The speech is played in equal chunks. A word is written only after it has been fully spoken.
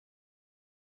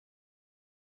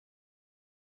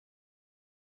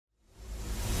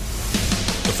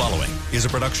following is a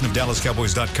production of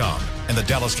DallasCowboys.com and the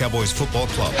Dallas Cowboys Football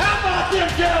Club. How about them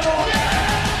Cowboys?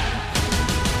 Yeah!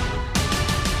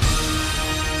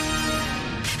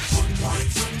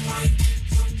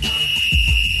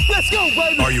 Let's go,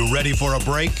 baby! Are you ready for a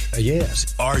break?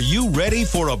 Yes. Are you ready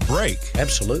for a break?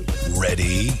 Absolutely.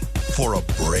 Ready for a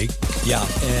break? Yeah,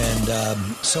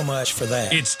 and so much for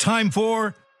that. It's time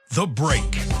for The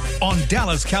Break on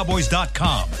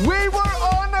DallasCowboys.com. We were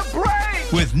on a break!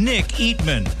 With Nick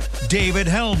Eatman, David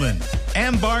Hellman,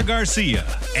 Ambar Garcia,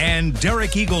 and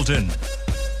Derek Eagleton.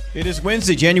 It is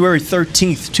Wednesday, January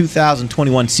 13th,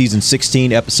 2021, Season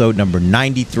 16, Episode number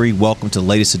 93. Welcome to the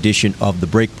latest edition of The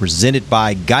Break, presented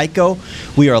by Geico.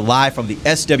 We are live from the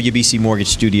SWBC Mortgage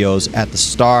Studios at the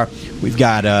Star. We've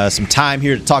got some time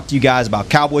here to talk to you guys about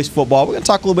Cowboys football. We're going to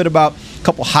talk a little bit about a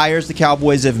couple hires the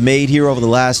Cowboys have made here over the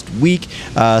last week,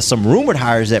 some rumored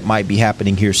hires that might be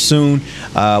happening here soon.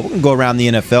 We're going to go around the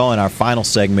NFL in our final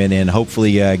segment and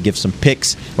hopefully give some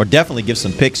picks, or definitely give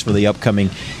some picks for the upcoming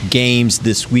games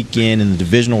this weekend in the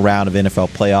divisional round of NFL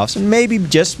playoffs. And maybe,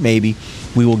 just maybe,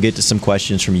 we will get to some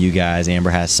questions from you guys. Amber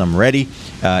has some ready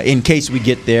in case we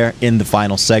get there in the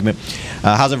final segment.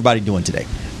 How's everybody doing today?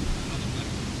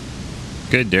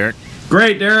 Good, Derek.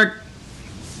 Great, Derek.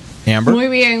 Amber? Muy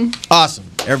bien. Awesome.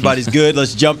 Everybody's good.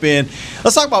 Let's jump in.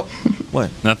 Let's talk about what?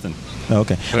 Nothing.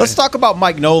 Okay. Let's talk about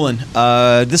Mike Nolan.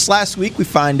 This last week, we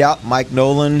find out Mike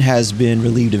Nolan has been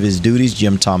relieved of his duties.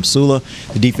 Jim Tomsula,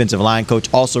 the defensive line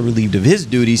coach, also relieved of his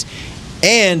duties.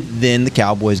 And then the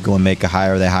Cowboys go and make a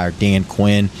hire. They hired Dan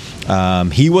Quinn.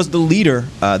 He was the leader,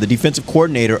 the defensive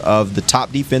coordinator of the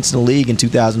top defense in the league in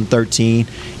 2013.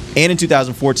 And in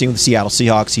 2014 with the Seattle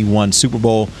Seahawks, he won Super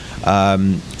Bowl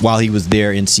while he was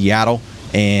there in Seattle.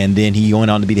 And then he went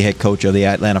on to be the head coach of the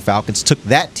Atlanta Falcons, took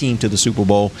that team to the Super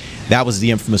Bowl. That was the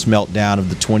infamous meltdown of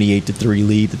the 28-3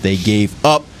 lead that they gave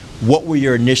up. What were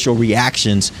your initial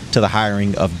reactions to the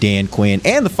hiring of Dan Quinn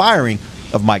and the firing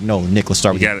of Mike Nolan? Nick, let's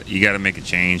start with you. You got to make a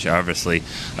change, obviously.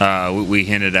 We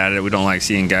hinted at it. We don't like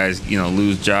seeing guys,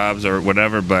 lose jobs or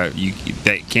whatever, but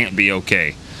that can't be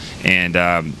okay.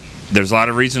 And there's a lot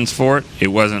of reasons for it. It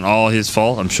wasn't all his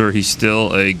fault. I'm sure he's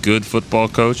still a good football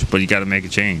coach, but you got to make a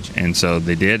change. And so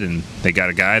they did, and they got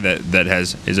a guy that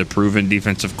is a proven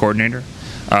defensive coordinator.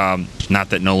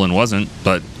 Not that Nolan wasn't,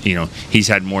 but he's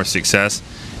had more success,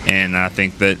 and I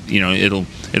think that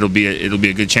it'll be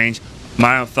a good change.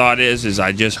 My thought is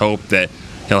I just hope that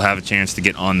he'll have a chance to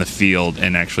get on the field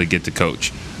and actually get to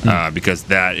coach, because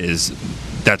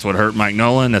that's what hurt Mike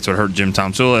Nolan. That's what hurt Jim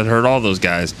Tomsula. It hurt all those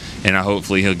guys, and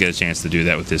hopefully he'll get a chance to do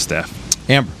that with his staff.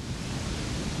 Amber.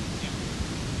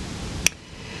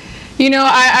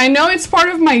 I know it's part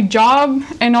of my job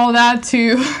and all that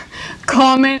to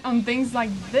comment on things like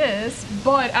this,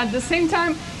 but at the same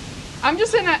time, I'm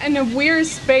just in a weird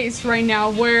space right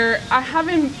now where I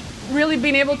haven't really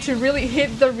been able to really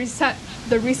hit the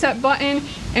reset button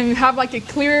and have like a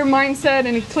clear mindset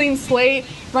and a clean slate.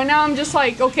 Right now I'm just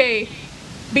like, okay,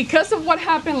 because of what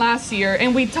happened last year,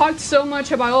 and we talked so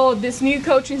much about this new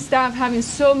coaching staff having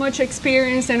so much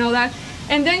experience and all that,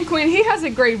 and then Quinn, he has a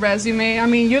great resume. I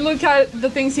mean, you look at the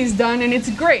things he's done and it's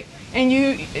great, and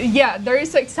there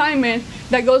is excitement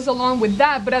that goes along with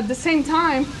that, but at the same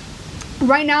time,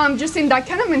 right now I'm just in that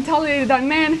kind of mentality that,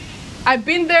 man, I've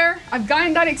been there, I've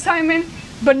gotten that excitement,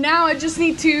 but now I just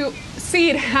need to see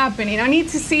it happening. I need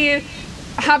to see it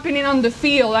happening on the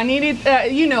field. I need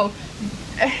it,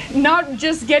 not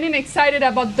just getting excited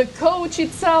about the coach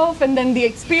itself and then the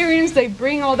experience they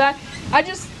bring, all that.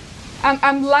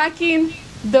 I'm lacking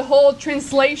the whole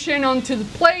translation onto the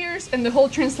players and the whole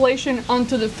translation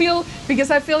onto the field,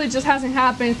 because I feel it just hasn't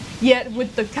happened yet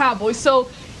with the Cowboys. So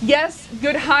yes,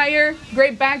 good hire,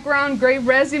 great background, great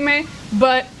resume,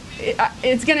 but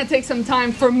it's going to take some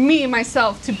time for me,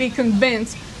 myself, to be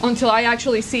convinced until I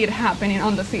actually see it happening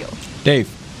on the field. Dave.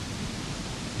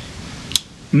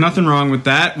 Nothing wrong with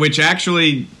that, which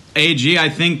actually, AG, I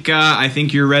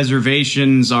think your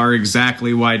reservations are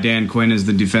exactly why Dan Quinn is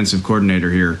the defensive coordinator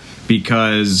here,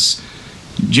 because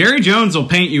Jerry Jones will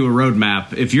paint you a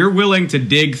roadmap. If you're willing to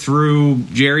dig through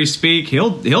Jerry speak,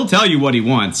 he'll tell you what he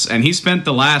wants. And he spent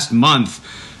the last month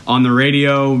on the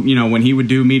radio, when he would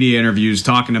do media interviews,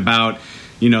 talking about,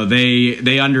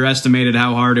 they underestimated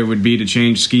how hard it would be to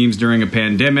change schemes during a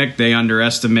pandemic. They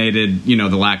underestimated, the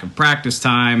lack of practice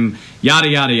time, yada,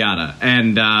 yada, yada.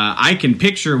 And I can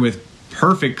picture with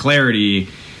perfect clarity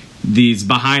these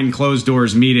behind closed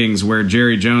doors meetings where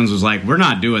Jerry Jones was like, we're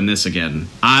not doing this again.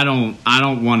 I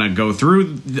don't want to go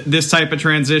through this type of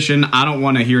transition. I don't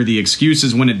want to hear the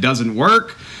excuses when it doesn't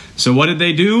work. So what did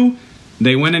they do?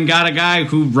 they went and got a guy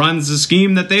who runs a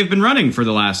scheme that they've been running for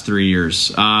the last 3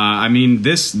 years. I mean,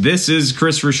 this is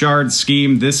Chris Richard's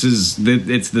scheme. It's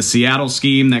the Seattle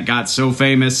scheme that got so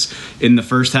famous in the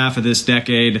first half of this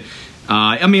decade.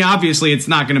 I mean, obviously, it's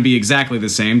not going to be exactly the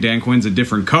same. Dan Quinn's a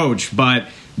different coach, but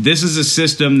this is a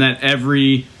system that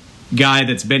every guy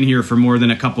that's been here for more than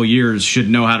a couple years should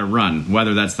know how to run,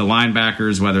 whether that's the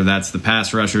linebackers, whether that's the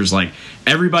pass rushers. Like,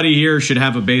 everybody here should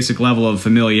have a basic level of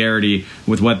familiarity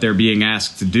with what they're being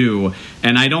asked to do.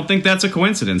 And I don't think that's a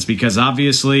coincidence, because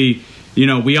obviously, you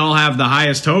know, we all have the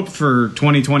highest hope for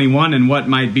 2021 and what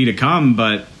might be to come,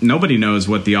 but nobody knows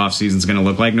what the offseason is going to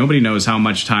look like. Nobody knows how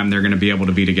much time they're going to be able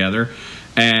to be together.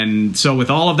 And so with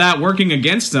all of that working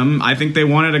against them, I think they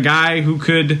wanted a guy who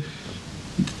could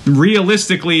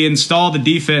realistically install the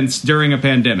defense during a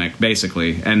pandemic,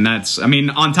 basically. And that's, I mean,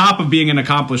 on top of being an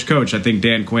accomplished coach, I think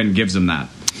Dan Quinn gives him that.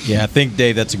 Yeah, I think,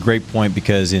 Dave, that's a great point,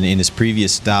 because in his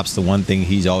previous stops, the one thing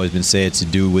he's always been said to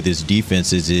do with his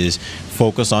defenses is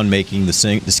focus on making the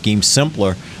scheme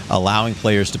simpler, allowing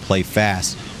players to play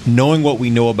fast. Knowing what we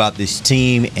know about this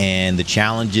team and the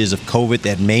challenges of COVID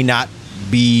that may not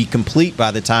be complete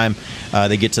by the time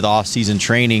they get to the off-season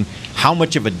training, how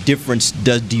much of a difference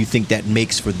do you think that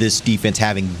makes for this defense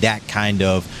having that kind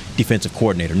of defensive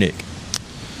coordinator, Nick?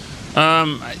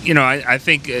 You know, I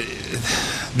think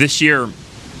this year,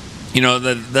 you know,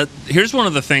 here's one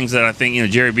of the things that I think, you know,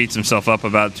 Jerry beats himself up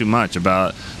about too much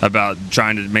about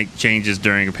trying to make changes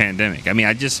during a pandemic. I mean,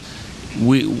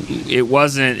 it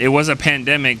was a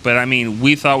pandemic, but I mean,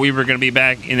 we thought we were going to be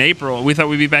back in April. We thought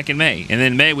we'd be back in May, and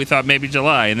then May we thought maybe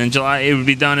July, and then July it would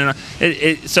be done.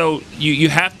 So you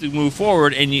have to move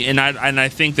forward, and I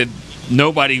think that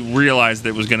nobody realized that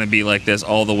it was going to be like this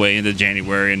all the way into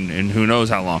January and who knows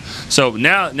how long. So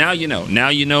now you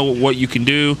know what you can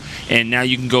do, and now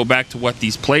you can go back to what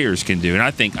these players can do. And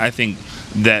I think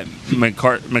that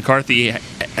McCarthy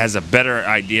has a better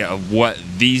idea of what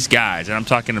these guys, and I'm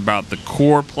talking about the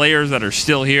core players that are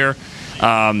still here,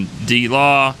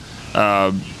 D-Law,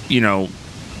 you know,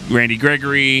 Randy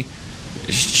Gregory,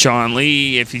 Sean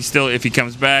Lee, if he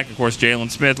comes back, of course,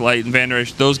 Jalen Smith, Leighton Vander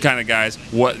Esch, those kind of guys,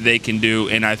 what they can do.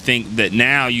 And I think that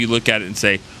now you look at it and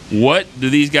say, what do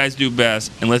these guys do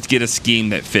best, and let's get a scheme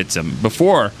that fits them.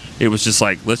 Before, it was just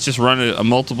like, let's just run a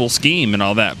multiple scheme and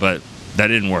all that, but that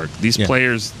didn't work. These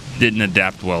players didn't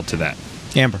adapt well to that.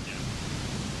 Amber.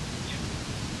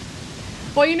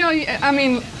 Well, you know, I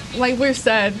mean, like we've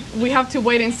said, we have to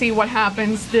wait and see what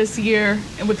happens this year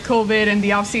with COVID and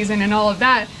the offseason and all of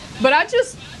that. But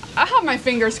I have my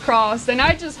fingers crossed, and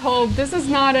I just hope this is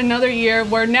not another year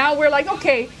where now we're like,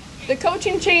 okay, the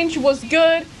coaching change was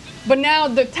good, but now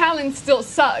the talent still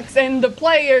sucks, and the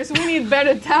players, we need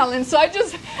better talent. So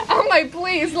I'm like,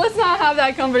 please, let's not have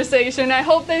that conversation. I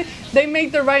hope they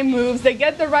make the right moves, they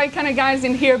get the right kind of guys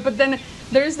in here, but then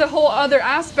there's the whole other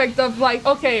aspect of like,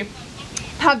 okay,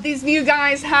 have these new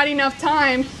guys had enough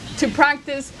time to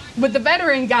practice with the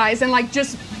veteran guys and like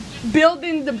just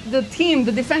building the team,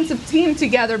 the defensive team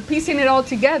together, piecing it all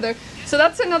together. So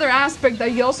that's another aspect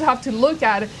that you also have to look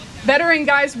at. Veteran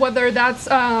guys, whether that's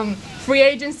through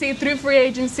free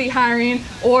agency hiring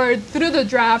or through the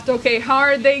draft, okay, how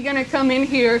are they going to come in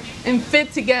here and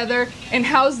fit together, and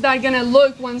how's that going to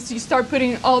look once you start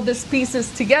putting all these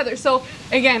pieces together? So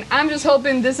again, I'm just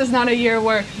hoping this is not a year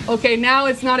where, okay, now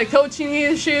it's not a coaching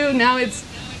issue, now it's,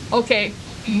 okay,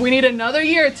 we need another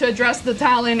year to address the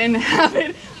talent and have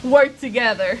it work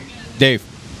together. Dave.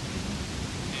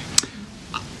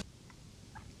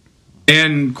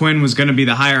 Dan Quinn was going to be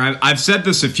the hire. I've said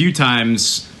this a few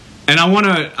times, and I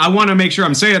want to make sure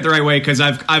I'm saying it the right way, because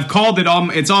I've called it.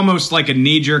 It's almost like a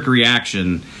knee-jerk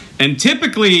reaction, and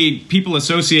typically people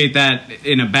associate that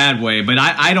in a bad way, but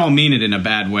I don't mean it in a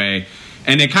bad way.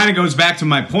 And it kind of goes back to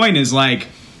my point: is like,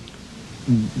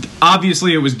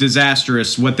 obviously it was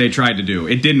disastrous what they tried to do.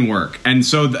 It didn't work, and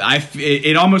so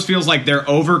it almost feels like they're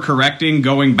overcorrecting,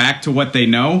 going back to what they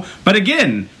know. But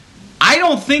again, I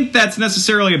don't think that's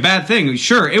necessarily a bad thing.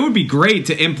 Sure, it would be great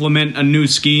to implement a new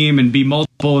scheme and be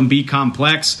multiple and be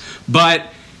complex, but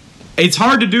it's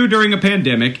hard to do during a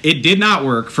pandemic. It did not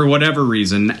work for whatever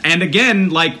reason. And again,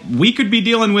 like, we could be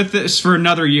dealing with this for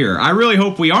another year. I really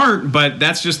hope we aren't, but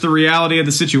that's just the reality of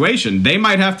the situation. They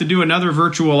might have to do another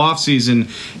virtual offseason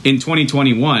in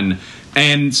 2021.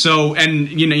 And so, and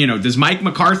you know, does Mike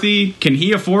McCarthy, can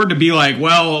he afford to be like,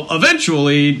 well,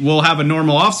 eventually we'll have a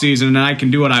normal offseason and I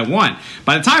can do what I want?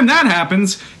 By the time that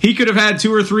happens, he could have had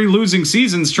 2 or 3 losing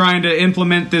seasons trying to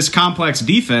implement this complex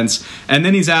defense, and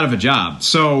then he's out of a job.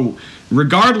 So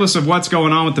regardless of what's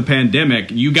going on with the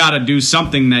pandemic, you got to do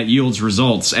something that yields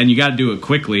results, and you got to do it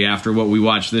quickly after what we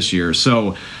watched this year.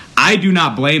 So I do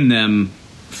not blame them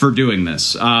for doing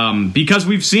this because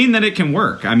we've seen that it can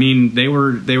work. I mean, they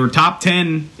were top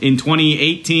 10 in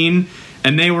 2018,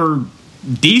 and they were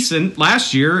decent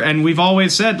last year, and we've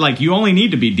always said, like, you only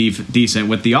need to be decent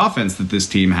with the offense that this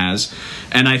team has,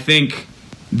 and I think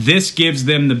this gives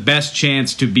them the best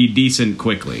chance to be decent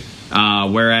quickly.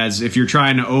 Whereas if you're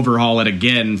trying to overhaul it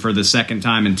again for the second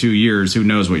time in 2 years, who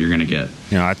knows what you're going to get?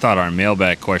 I thought our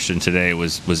mailbag question today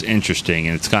was interesting,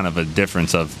 and it's kind of a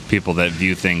difference of people that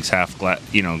view things half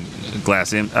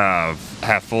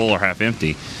full or half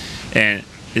empty. And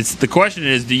the question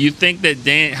is, do you think that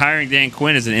hiring Dan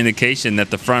Quinn is an indication that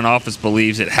the front office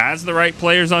believes it has the right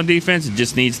players on defense, it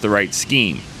just needs the right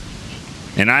scheme?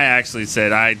 And I actually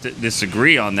said I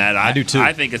disagree on that. I do too.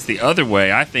 I think it's the other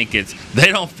way. I think they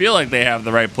don't feel like they have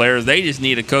the right players. They just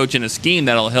need a coach and a scheme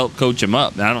that'll help coach them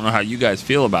up. And I don't know how you guys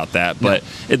feel about that, but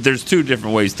there's two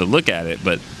different ways to look at it.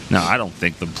 But no, I don't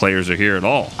think the players are here at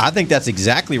all. I think that's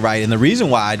exactly right. And the reason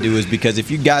why I do is because if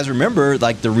you guys remember,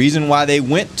 like, the reason why they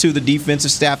went to the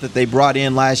defensive staff that they brought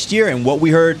in last year and what we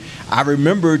heard, I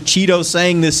remember Cheeto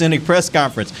saying this in a press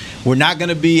conference. We're not going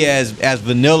to be as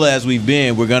vanilla as we've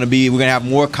been. We're going to have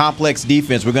more complex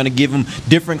defense. We're going to give them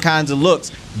different kinds of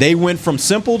looks. They went from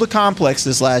simple to complex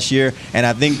this last year. And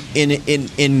I think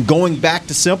in going back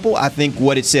to simple, I think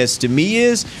what it says to me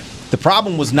is, the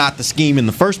problem was not the scheme in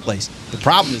the first place. The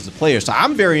problem is the players. So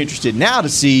I'm very interested now to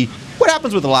see what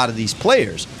happens with a lot of these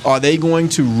players. Are they going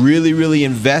to really, really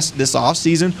invest this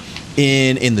offseason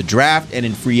in the draft and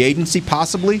in free agency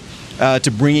possibly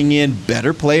to bringing in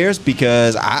better players?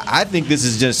 Because I think this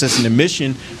is just an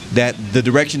admission that the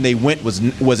direction they went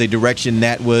was a direction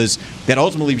that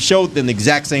ultimately showed them the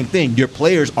exact same thing. Your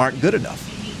players aren't good enough.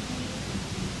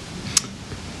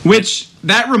 Which,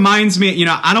 that reminds me,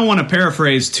 I don't want to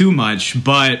paraphrase too much,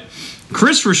 but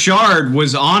Chris Richard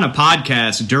was on a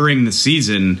podcast during the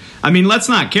season. I mean, let's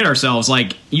not kid ourselves.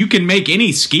 Like, you can make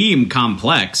any scheme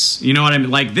complex. You know what I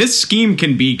mean? Like, this scheme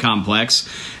can be complex.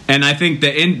 And I think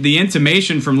the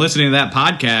intimation from listening to that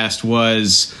podcast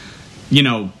was,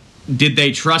 did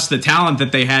they trust the talent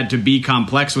that they had to be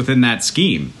complex within that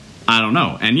scheme? I don't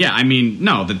know. And yeah, I mean,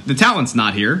 no, the talent's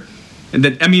not here. And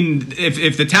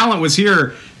if the talent was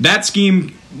here, that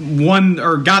scheme won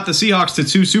or got the Seahawks to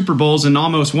 2 Super Bowls and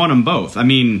almost won them both. I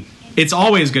mean, it's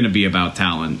always going to be about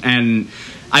talent. And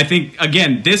I think,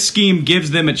 again, this scheme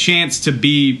gives them a chance to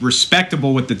be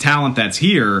respectable with the talent that's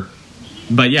here.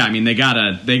 But yeah, I mean, they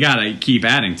gotta keep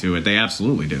adding to it. They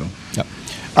absolutely do. Yep.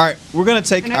 All right, we're gonna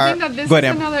take. And I think that this is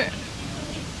another.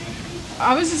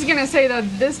 I was just gonna say that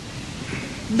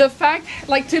the fact,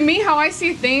 like, to me, how I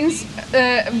see things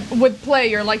with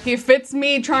player, like, if it's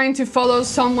me trying to follow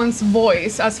someone's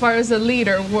voice as far as a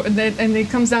leader, and it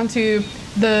comes down to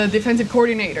the defensive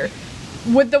coordinator,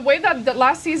 with the way that the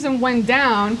last season went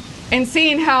down, and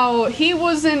seeing how he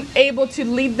wasn't able to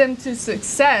lead them to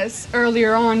success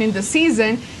earlier on in the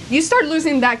season, you start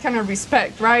losing that kind of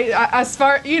respect, right? As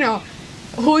far,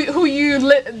 who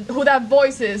that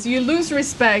voice is, you lose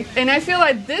respect. And I feel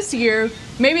like this year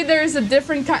maybe there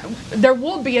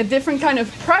will be a different kind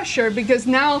of pressure, because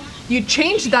now you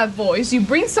change that voice, you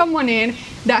bring someone in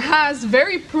that has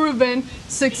very proven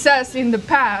success in the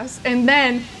past, and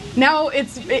then now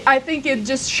I think it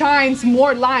just shines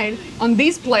more light on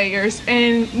these players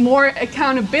and more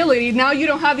accountability. Now you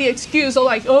don't have the excuse of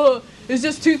like, oh, it's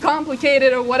just too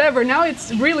complicated or whatever. Now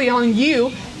it's really on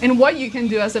you and what you can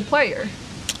do as a player.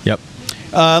 Yep.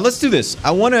 Let's do this.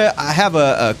 I have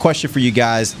a question for you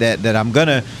guys there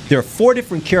are 4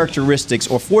 different characteristics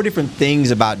or 4 different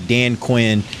things about Dan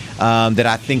Quinn that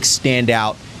I think stand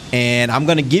out. And I'm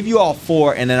going to give you all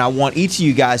 4, and then I want each of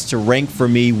you guys to rank for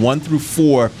me 1 through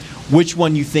 4 which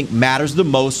one you think matters the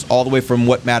most, all the way from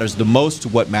what matters the most to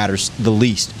what matters the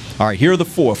least. All right, here are the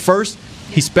 4. First,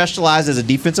 he specialized as a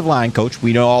defensive line coach.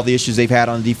 We know all the issues they've had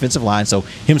on the defensive line, so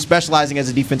him specializing as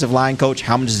a defensive line coach,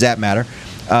 how much does that matter?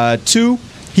 2,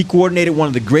 he coordinated one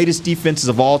of the greatest defenses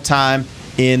of all time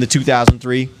in the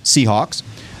 2003 Seahawks.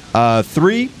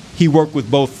 3, he worked with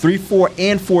both 3-4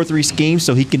 and 4-3 schemes,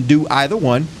 so he can do either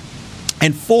one.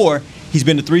 And 4, he's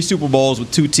been to 3 Super Bowls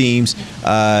with 2 teams.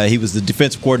 He was the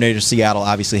defensive coordinator in Seattle,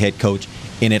 obviously head coach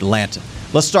in Atlanta.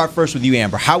 Let's start first with you,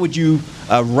 Amber. How would you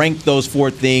rank those 4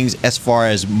 things as far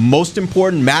as most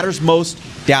important, matters most,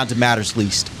 down to matters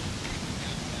least?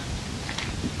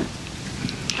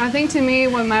 I think to me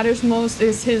what matters most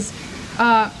is his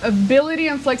ability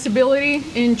and flexibility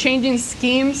in changing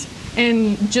schemes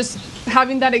and just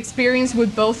having that experience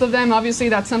with both of them. Obviously,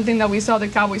 that's something that we saw the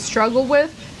Cowboys struggle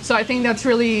with. So I think that's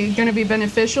really going to be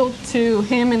beneficial to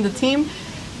him and the team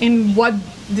in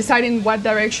deciding what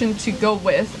direction to go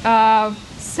with.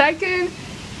 Second,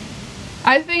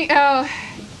 I think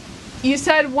you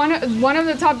said one of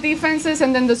the top defenses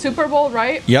and then the Super Bowl,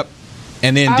 right? Yep.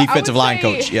 And then defensive line say-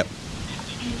 coach. Yep.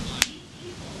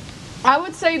 I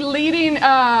would say leading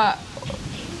a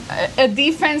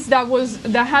defense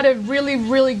that had a really,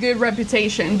 really good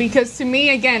reputation, because to me,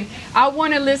 again, I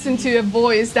want to listen to a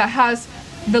voice that has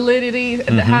validity,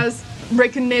 that has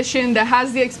recognition, that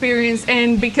has the experience,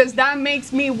 and because that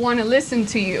makes me want to listen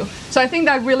to you. So I think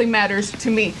that really matters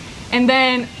to me. And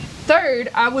then third,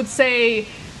 I would say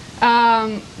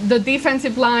the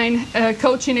defensive line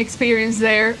coaching experience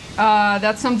there.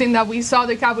 That's something that we saw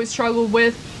the Cowboys struggle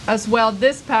with as well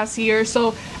this past year.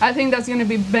 So I think that's going to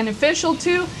be beneficial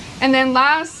too. And then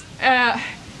last,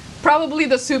 probably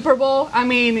the Super Bowl. I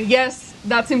mean, yes,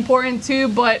 that's important too,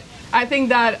 but I think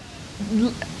that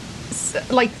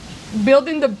like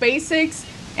building the basics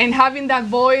and having that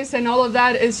voice and all of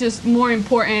that is just more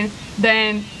important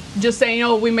than just saying,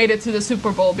 oh, we made it to the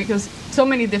Super Bowl, because so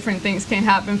many different things can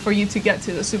happen for you to get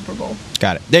to the Super Bowl.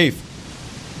 Got it. Dave.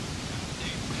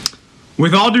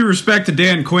 With all due respect to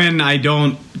Dan Quinn, I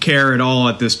don't care at all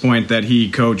at this point that he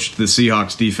coached the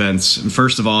Seahawks defense.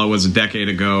 First of all, it was a decade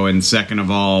ago, and second of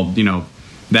all,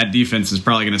 that defense is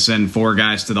probably going to send 4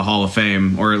 guys to the Hall of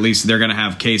Fame, or at least they're going to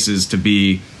have cases to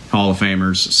be Hall of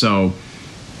Famers. So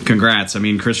congrats. I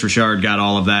mean, Chris Richard got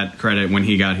all of that credit when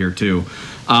he got here too.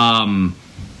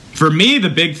 For me, the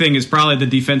big thing is probably the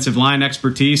defensive line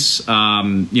expertise.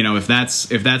 If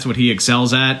that's what he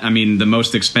excels at, I mean, the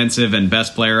most expensive and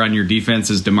best player on your defense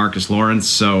is DeMarcus Lawrence.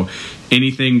 So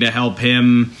anything to help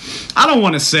him, I don't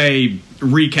want to say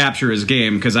recapture his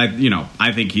game, because I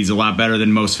think he's a lot better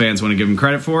than most fans want to give him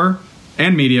credit for,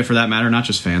 and media for that matter, not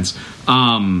just fans.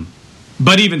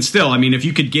 But even still, I mean, if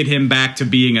you could get him back to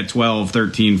being a 12,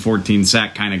 13, 14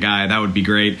 sack kind of guy, that would be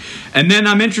great. And then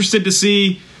I'm interested to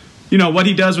see what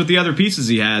he does with the other pieces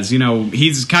he has.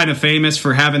 He's kind of famous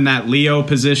for having that Leo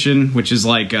position, which is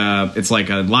it's like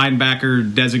a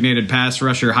linebacker, designated pass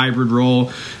rusher hybrid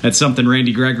role. That's something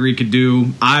Randy Gregory could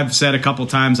do. I've said a couple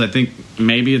times, I think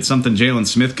maybe it's something Jalen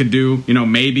Smith could do.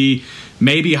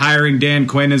 Maybe hiring Dan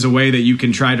Quinn is a way that you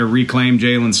can try to reclaim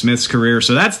Jalen Smith's career.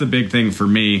 So that's the big thing for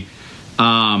me.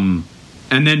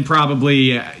 And then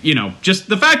probably, just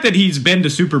the fact that he's been to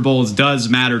Super Bowls does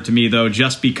matter to me, though,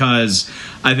 just because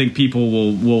I think people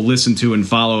will listen to and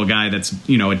follow a guy that's,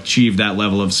 achieved that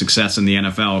level of success in the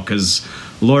NFL, because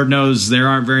Lord knows there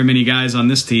aren't very many guys on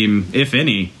this team, if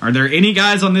any. Are there any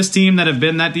guys on this team that have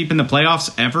been that deep in the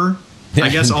playoffs ever? I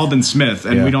guess Aldon Smith,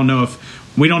 and we don't know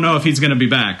if he's going to be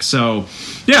back. So,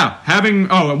 yeah,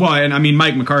 and I mean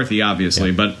Mike McCarthy,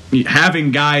 obviously, but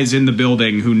having guys in the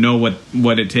building who know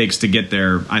what it takes to get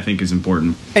there, I think is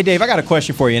important. Hey, Dave, I got a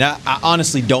question for you, and I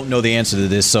honestly don't know the answer to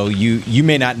this, so you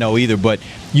may not know either, but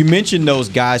you mentioned those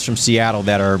guys from Seattle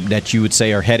that you would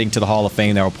say are heading to the Hall of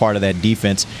Fame that were part of that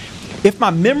defense. If my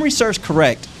memory serves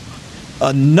correct,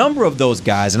 a number of those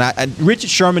guys, and Richard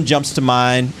Sherman jumps to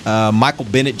mind, Michael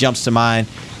Bennett jumps to mind,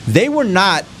 they were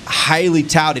not highly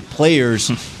touted players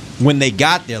when they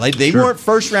got there. Like, they weren't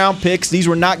first-round picks. These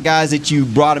were not guys that you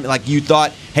brought them, like, you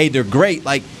thought, hey, they're great.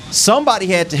 Like, somebody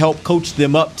had to help coach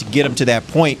them up to get them to that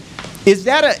point. Was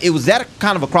that a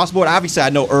kind of across the board? Obviously, I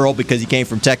know Earl because he came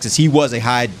from Texas. He was a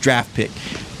high draft pick.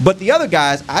 But the other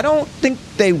guys, I don't think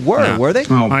they were they?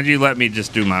 Why don't you let me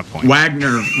just do my point?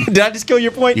 Wagner. Did I just kill your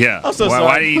point? Yeah. I'm so Why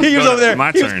sorry. do you He was go over there.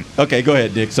 My turn. Okay, go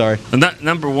ahead, Dick. Sorry.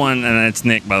 Number one, and it's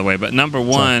Nick, by the way, but number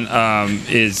one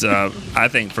is I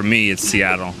think for me it's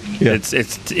Seattle. Yeah.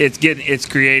 It's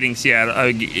creating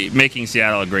Seattle, making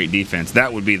Seattle a great defense.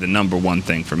 That would be the number one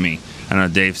thing for me. I know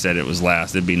Dave said it was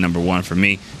last. It'd be number one for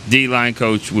me. D-line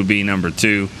coach would be number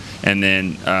two. And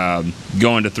then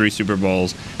going to 3 Super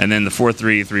Bowls, and then the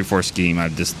 4-3, 3-4 scheme,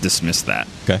 I've just dismissed that.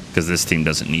 Okay. Because this team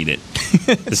doesn't need it.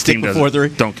 This team doesn't.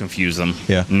 4-3? Don't confuse them.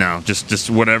 Yeah. No, just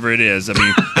whatever it is. I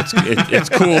mean, it's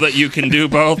cool that you can do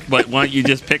both, but why don't you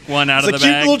just pick one out of the bag? It's a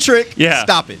cute little trick. Yeah.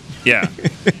 Stop it. Yeah.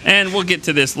 And we'll get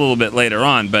to this a little bit later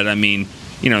on, but I mean,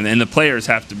 and the players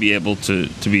have to be able to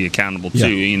be accountable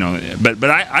too. But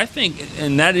I think,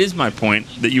 and that is my point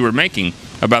that you were making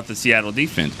about the Seattle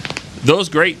defense. Those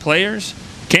great players,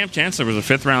 Cam Chancellor was a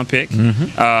 5th-round pick.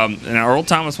 And Earl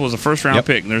Thomas was a 1st-round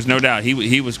pick, and there's no doubt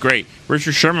he was great.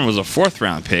 Richard Sherman was a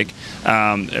 4th-round pick.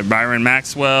 Byron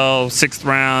Maxwell, 6th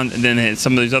round, and then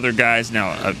some of these other guys.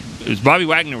 Now, it was Bobby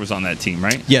Wagner was on that team,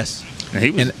 right? Yes.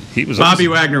 And he was Bobby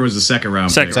Wagner was the 2nd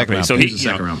round pick. Second round So pick. he was a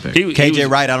 2nd round pick.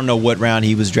 KJ Wright, I don't know what round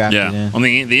he was drafted in. I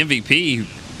mean, the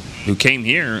MVP who came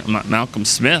here, Malcolm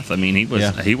Smith. I mean, he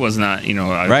was not,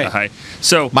 a high.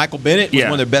 So Michael Bennett was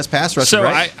one of their best pass rushers. So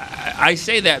right? I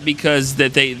say that because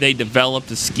that they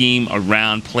developed a scheme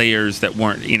around players that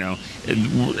weren't,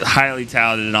 highly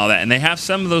talented and all that. And they have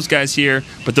some of those guys here,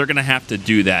 but they're going to have to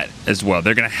do that as well.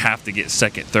 They're going to have to get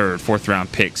second, third, fourth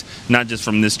round picks, not just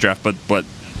from this draft, but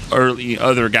early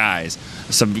other guys,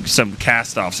 some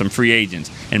cast-offs, some free agents,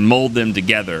 and mold them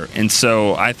together. And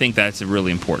so I think that's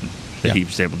really important that he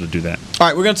was able to do that. All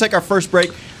right, we're going to take our first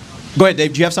break. Go ahead,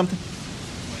 Dave. Do you have something?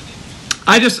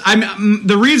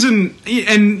 The reason,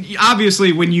 and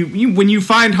obviously when you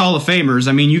find Hall of Famers,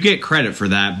 I mean, you get credit for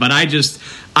that, but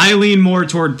I lean more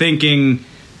toward thinking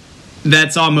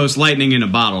that's almost lightning in a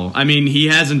bottle. I mean, he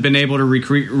hasn't been able to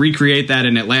recreate that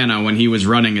in Atlanta when he was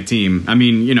running a team. I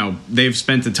mean, they've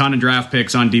spent a ton of draft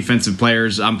picks on defensive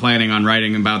players. I'm planning on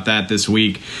writing about that this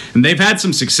week, and they've had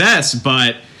some success,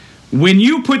 but when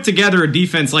you put together a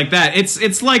defense like that,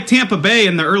 it's like Tampa Bay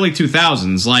in the early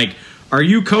 2000s. Like, are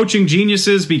you coaching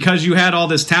geniuses because you had all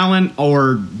this talent,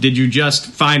 or did you just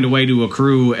find a way to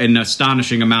accrue an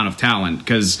astonishing amount of talent?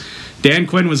 Because Dan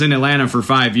Quinn was in Atlanta for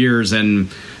 5 years and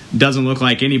doesn't look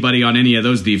like anybody on any of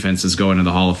those defenses going to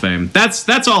the Hall of Fame.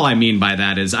 That's all I mean by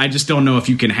that is I just don't know if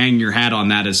you can hang your hat on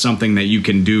that as something that you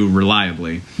can do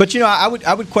reliably. But I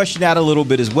would question that a little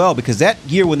bit as well, because that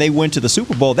year when they went to the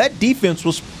Super Bowl, that defense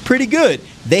was pretty good.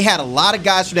 They had a lot of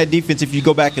guys from that defense, if you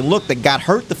go back and look, that got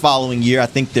hurt the following year. I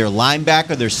think their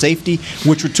linebacker, their safety,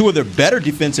 which were two of their better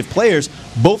defensive players,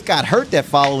 both got hurt that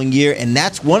following year, and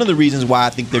that's one of the reasons why I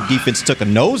think their defense took a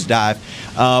nosedive.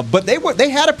 But they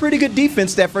had a pretty good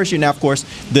defense that first year. Now, of course,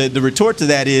 the retort to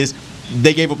that is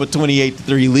they gave up a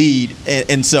 28-3 lead,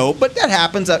 and so, but that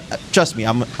happens. Trust me,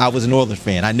 I was an Oilers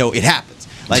fan. I know it happens.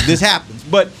 Like, this happens.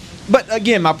 But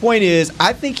again, my point is,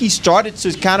 I think he started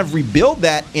to kind of rebuild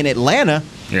that in Atlanta.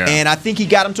 Yeah. And I think he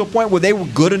got them to a point where they were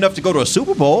good enough to go to a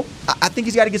Super Bowl. I think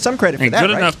he's got to get some credit for that.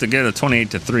 Good enough to get a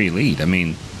 28-3 lead. I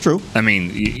mean, true. I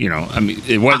mean,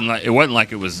 it wasn't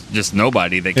like it was just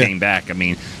nobody that came back. I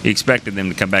mean, he expected them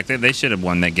to come back. They should have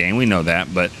won that game. We know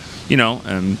that, but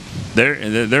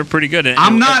they're pretty good.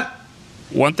 I'm not.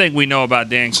 One thing we know about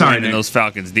Dan Quinn and those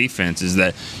Falcons defense is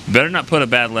that you better not put a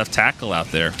bad left tackle out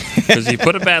there, because if you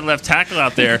put a bad left tackle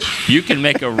out there, you can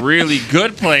make a really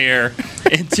good player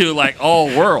into like all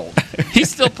world.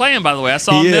 He's still playing, by the way. I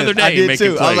saw him the other day. I did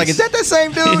too. I was like, is that the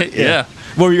same dude? Yeah.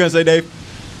 What were you gonna say, Dave?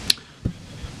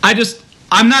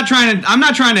 I'm not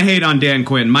trying to hate on Dan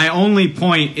Quinn. My only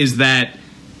point is that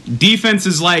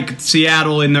defenses like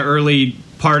Seattle in the early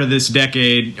part of this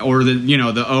decade, or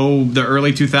the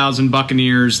early 2000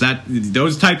 Buccaneers, that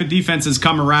those type of defenses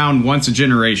come around once a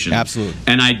generation. Absolutely.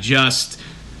 And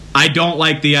I don't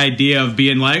like the idea of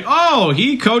being like, oh,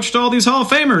 he coached all these Hall of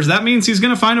Famers, that means he's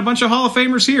going to find a bunch of Hall of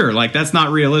Famers here. Like, that's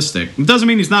not realistic. It doesn't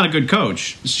mean he's not a good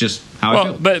coach. It's just how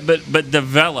I feel. But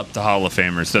develop the Hall of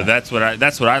Famers. So that's what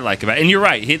I like about it. And you're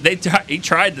right. He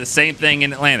tried the same thing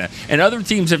in Atlanta, and other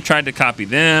teams have tried to copy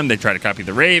them. They tried to copy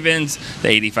the Ravens, the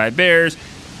 '85 Bears.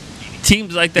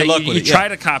 Teams like that, you try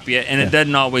to copy it, and it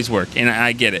doesn't always work, and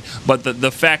I get it. But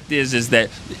the fact is that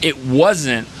it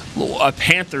wasn't a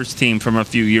Panthers team from a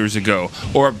few years ago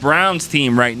or a Browns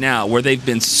team right now where they've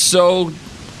been so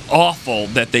awful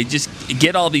that they just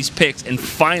get all these picks and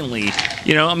finally,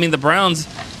 the Browns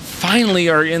finally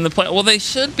are in the play. Well, they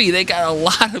should be. They got a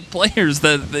lot of players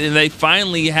that they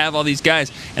finally have all these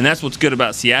guys, and that's what's good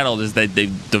about Seattle is that they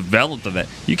developed that.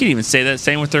 You can even say that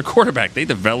same with their quarterback. They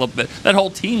developed that. That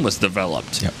whole team was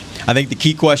developed. Yep. I think the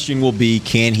key question will be,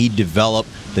 can he develop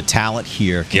the talent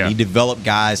here? Can he develop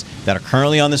guys that are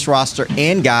currently on this roster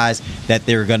and guys that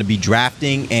they're going to be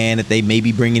drafting and that they may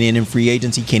be bringing in free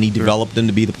agency? Can he develop them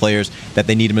to be the players that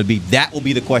they need them to be? That will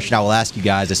be the question I will ask you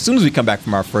guys as soon as we come back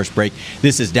from our first break.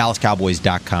 This is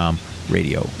DallasCowboys.com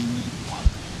radio.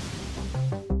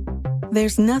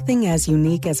 There's nothing as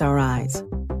unique as our eyes,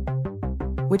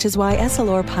 which is why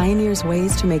Essilor pioneers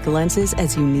ways to make lenses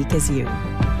as unique as you.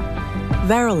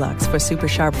 Varilux for super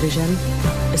sharp vision,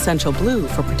 Essential Blue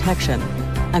for protection,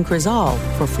 and Crizal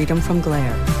for freedom from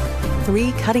glare.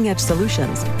 3 cutting-edge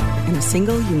solutions in a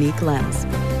single unique lens.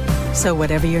 So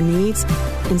whatever your needs,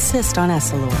 insist on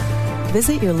Essilor.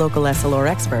 Visit your local Essilor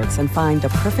experts and find the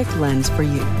perfect lens for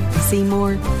you. See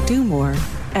more, do more,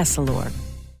 Essilor.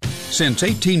 Since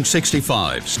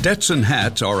 1865, Stetson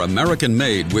hats are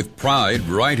American-made with pride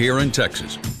right here in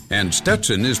Texas. And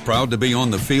Stetson is proud to be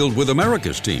on the field with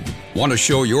America's team. Want to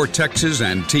show your Texas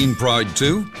and team pride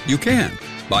too? You can.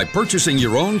 By purchasing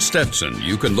your own Stetson,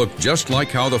 you can look just like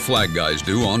how the flag guys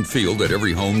do on field at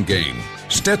every home game.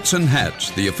 Stetson hats,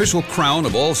 the official crown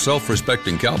of all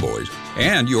self-respecting Cowboys,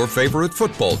 and your favorite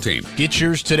football team. Get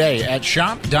yours today at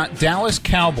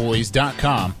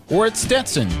shop.dallascowboys.com or at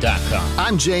stetson.com.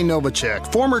 I'm Jay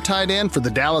Novacek, former tight end for the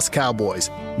Dallas Cowboys.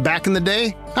 Back in the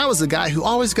day, I was the guy who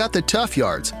always got the tough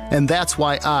yards, and that's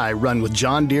why I run with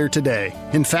John Deere today.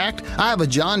 In fact, I have a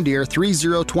John Deere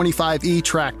 3025E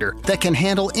tractor that can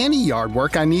handle any yard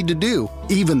work I need to do,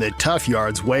 even the tough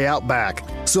yards way out back.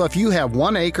 So if you have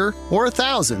 1 acre or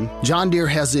 1,000, John Deere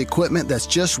has the equipment that's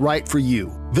just right for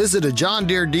you. Visit a John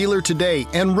Deere dealer today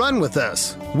and run with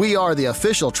us. We are the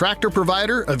official tractor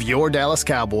provider of your Dallas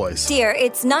Cowboys. Dear,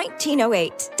 it's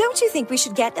 1908. Don't you think we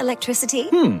should get electricity?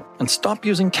 And stop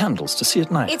using candles to see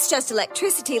at night. It's just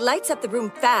electricity lights up the room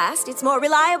fast. It's more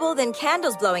reliable than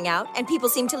candles blowing out, and people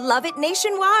seem to love it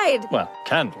nationwide. Well,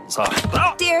 candles are...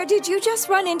 Dear, did you just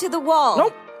run into the wall?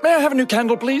 Nope. May I have a new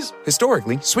candle, please?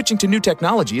 Historically, switching to new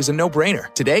technology is a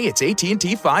no-brainer. Today, it's AT&T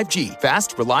 5G.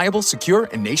 Fast, reliable, secure,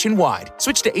 and nationwide.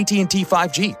 Switch to AT&T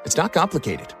 5G. It's not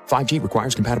complicated. 5G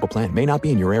requires compatible plan. May not be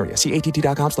in your area. See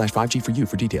att.com/5G for you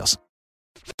for details.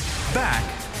 Back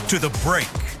to the break.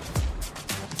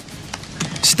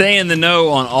 Stay in the know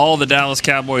on all the Dallas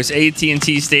Cowboys,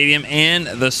 AT&T Stadium, and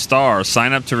the Star.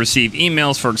 Sign up to receive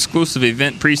emails for exclusive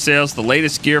event pre-sales, the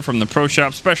latest gear from the Pro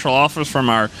Shop, special offers from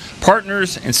our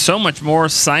partners, and so much more.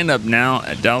 Sign up now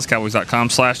at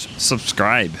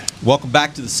dallascowboys.com/subscribe. Welcome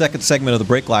back to the second segment of the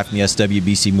break, live from the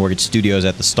SWBC Mortgage Studios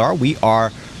at the Star. We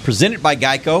are presented by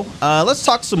Geico. Let's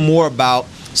talk some more about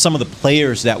some of the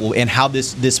players that will and how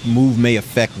this move may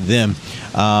affect them.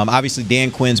 Obviously,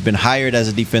 Dan Quinn's been hired as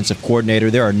a defensive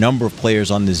coordinator. There are a number of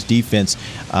players on this defense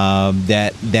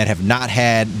that have not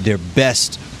had their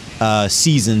best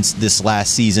seasons this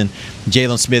last season.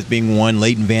 Jaylon Smith being one,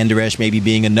 Leighton Vander Esch maybe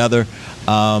being another.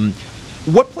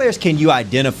 What players can you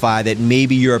identify that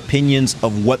maybe your opinions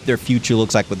of what their future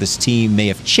looks like with this team may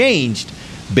have changed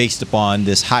based upon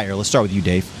this hire? Let's start with you,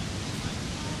 Dave.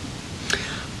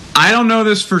 I don't know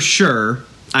this for sure.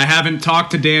 I haven't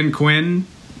talked to Dan Quinn.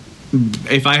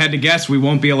 If I had to guess, we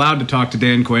won't be allowed to talk to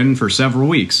Dan Quinn for several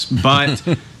weeks. But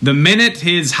the minute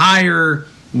his hire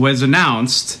was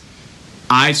announced,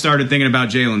 I started thinking about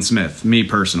Jaylon Smith, me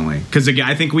personally. Because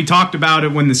I think we talked about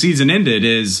it when the season ended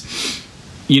is,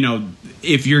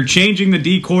 if you're changing the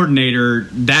D coordinator,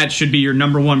 that should be your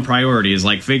number one priority, is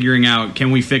like figuring out,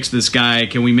 can we fix this guy?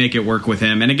 Can we make it work with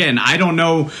him? And again, I don't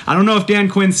know if Dan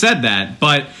Quinn said that,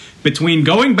 but between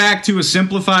going back to a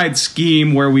simplified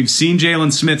scheme where we've seen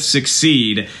Jaylon Smith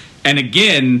succeed, and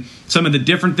again, some of the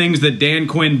different things that Dan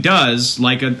Quinn does,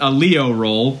 like a Leo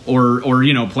role, or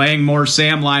playing more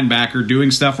Sam linebacker, doing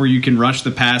stuff where you can rush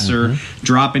the passer,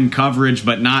 drop in coverage,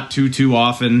 but not too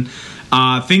often.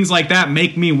 Things like that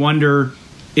make me wonder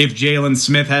if Jaylon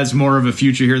Smith has more of a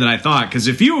future here than I thought. Because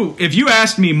if you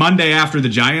asked me Monday after the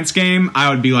Giants game,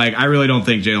 I would be like, I really don't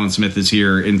think Jaylon Smith is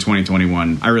here in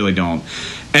 2021. I really don't.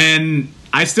 And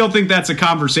I still think that's a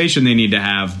conversation they need to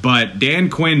have. But Dan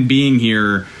Quinn being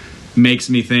here makes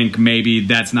me think maybe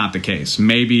that's not the case.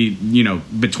 Maybe,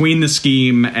 between the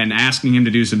scheme and asking him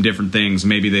to do some different things,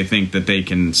 maybe they think that they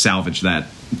can salvage that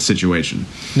situation.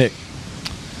 Nick.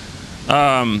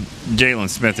 Jaylon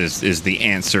Smith is the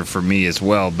answer for me as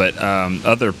well. But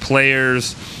other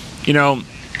players, the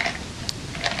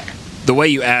way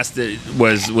you asked it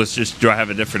was just, do I have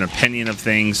a different opinion of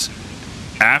things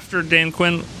after Dan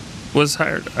Quinn was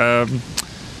hired? I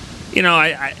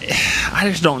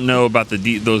just don't know about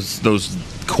those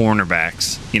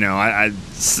cornerbacks.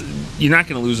 You're not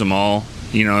going to lose them all.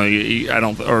 I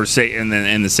don't, or say,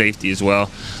 and the safety as well.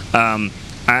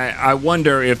 I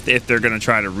wonder if they're going to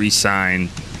try to re-sign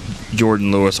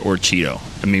Jordan Lewis or Cheeto.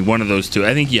 I mean, one of those two.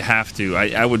 I think you have to.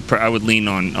 I would lean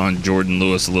on Jordan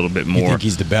Lewis a little bit more. You think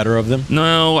he's the better of them?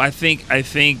 No, I don't. I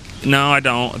think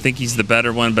he's the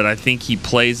better one, but I think he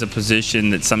plays a position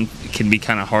that some can be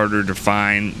kind of harder to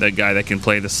find. The guy that can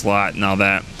play the slot and all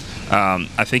that.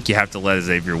 I think you have to let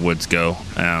Xavier Woods go.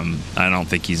 I don't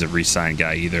think he's a re-sign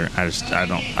guy either. I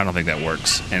don't think that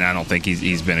works, and I don't think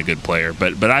he's been a good player.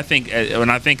 But I think when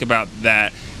I think about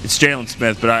that, it's Jaylon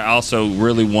Smith. But I also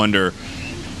really wonder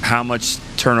how much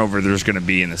turnover there's going to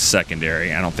be in the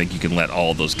secondary. I don't think you can let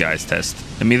all those guys test.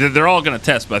 I mean, they're all going to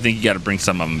test, but I think you got to bring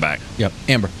some of them back. Yep,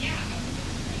 Amber.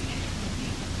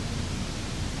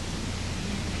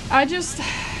 I'm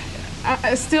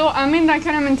in that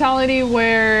kind of mentality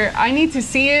where I need to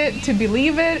see it to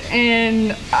believe it,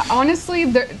 and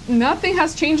honestly, nothing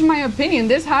has changed my opinion.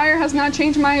 This hire has not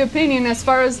changed my opinion as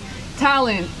far as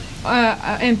talent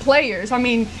and players. I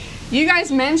mean, you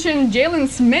guys mentioned Jaylon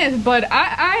Smith, but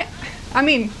I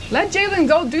mean, let Jaylon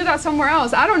go do that somewhere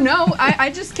else. I don't know.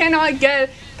 I just cannot get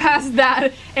past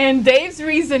that and Dave's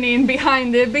reasoning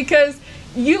behind it, because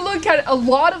you look at a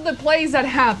lot of the plays that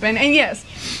happen, and yes,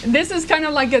 this is kind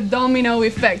of like a domino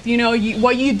effect. You know,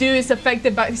 what you do is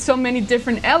affected by so many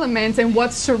different elements and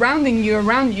what's surrounding you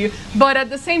around you. But at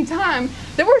the same time,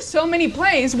 there were so many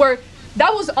plays where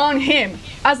that was on him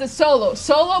as a solo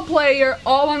player,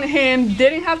 all on him.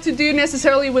 Didn't have to do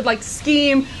necessarily with like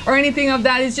scheme or anything of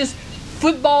that. It's just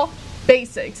football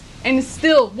basics, and it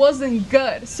still wasn't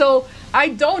good. So I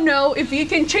don't know if you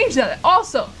can change that.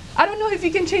 Also, I don't know if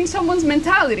you can change someone's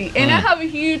mentality, and I have a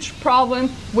huge problem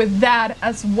with that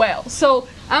as well. So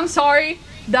I'm sorry,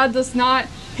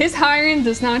 his hiring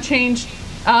does not change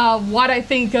what I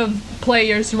think of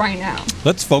players right now.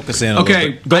 Let's focus in a little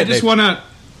bit. Go ahead, I just want to.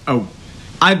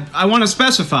 I want to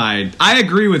specify. I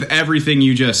agree with everything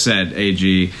you just said,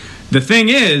 AG. The thing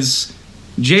is,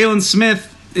 Jalen Smith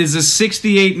is a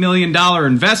 $68 million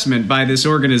investment by this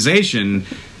organization.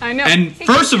 I know. And hey,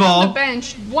 first of all, on the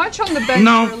bench. Watch on the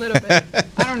bench for a little bit.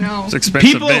 I don't know. It's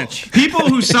expensive bench. People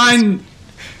who sign,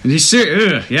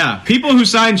 people who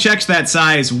sign checks that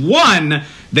size. One,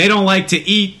 they don't like to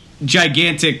eat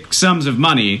gigantic sums of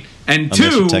money, and Unless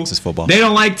two, Texas football. they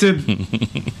don't like to.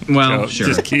 Well, sure.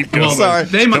 Just keep going. Well, sorry.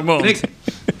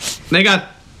 They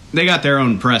got their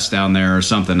own press down there or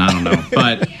something. I don't know,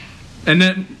 but and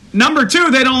then number two,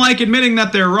 they don't like admitting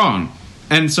that they're wrong,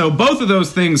 and so both of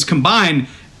those things combine.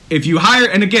 If you hire,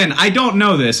 and again, I don't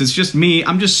know this, it's just me,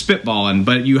 I'm just spitballing,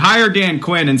 but you hire Dan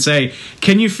Quinn and say,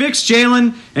 can you fix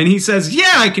Jalen? And he says,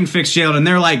 yeah, I can fix Jalen. And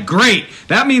they're like, great.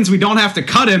 That means we don't have to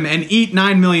cut him and eat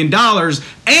 $9 million,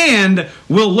 and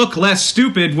we'll look less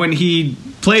stupid when he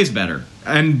plays better.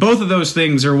 And both of those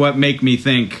things are what make me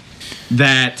think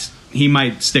that he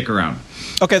might stick around.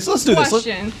 Okay, so let's do this.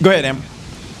 Go ahead, Amber.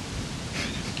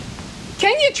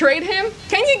 Can you trade him?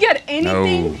 Can you get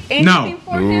anything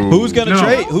for him? Who's gonna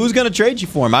trade? Who's gonna trade you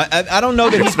for him? I don't know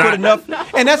that he's put enough.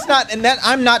 And that's not. And that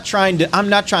I'm not trying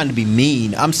to be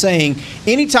mean. I'm saying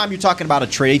anytime you're talking about a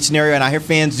trade scenario, and I hear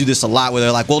fans do this a lot, where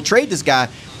they're like, "Well, trade this guy."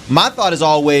 My thought is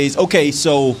always, okay,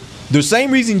 so the same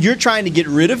reason you're trying to get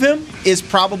rid of him is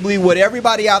probably what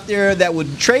everybody out there that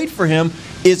would trade for him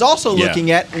is also looking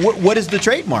at. What is the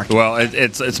trade market? Well,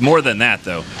 it's more than that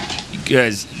though.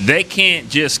 Because they can't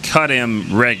just cut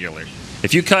him regularly.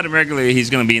 If you cut him regularly, he's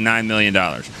going to be $9 million.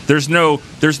 There's no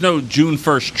June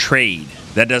 1st trade.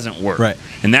 That doesn't work. Right.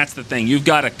 And that's the thing. You've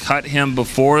got to cut him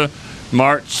before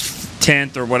March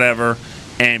 10th or whatever,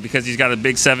 and because he's got a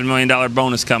big $7 million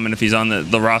bonus coming if he's on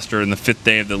the roster in the 5th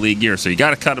day of the league year. So you got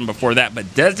to cut him before that,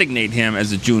 but designate him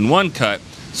as a June 1 cut.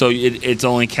 So it's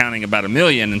only counting about $1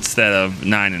 million instead of $9.5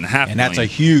 million. And that's a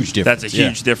huge difference. That's a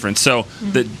huge difference. So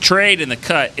the trade and the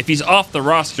cut, if he's off the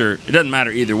roster, it doesn't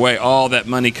matter either way. All that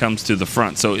money comes to the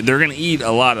front. So they're going to eat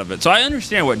a lot of it. So I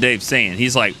understand what Dave's saying.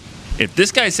 He's like, if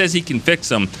this guy says he can fix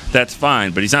him, that's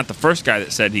fine. But he's not the first guy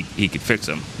that said he could fix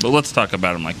him. But let's talk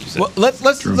about him like you said. Well, let's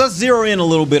zero in a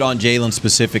little bit on Jalen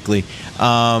specifically. He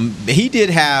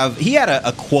had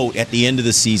a quote at the end of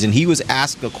the season. He was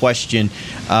asked a question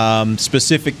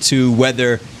specific to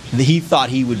whether he thought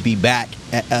he would be back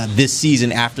this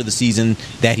season after the season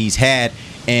that he's had.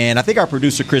 And I think our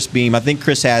producer Chris Beam, I think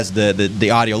Chris has the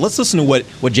audio. Let's listen to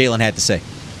what Jalen had to say.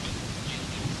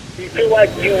 Do you feel like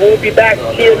you will be back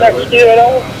here next year at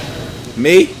all?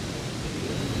 Me?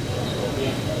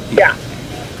 Yeah.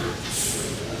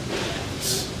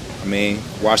 I mean,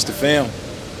 watch the film.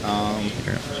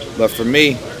 But for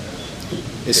me,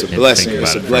 it's a blessing.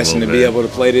 It's a blessing to be able to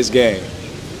play this game.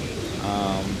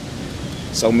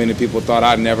 So many people thought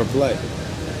I'd never play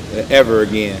ever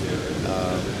again.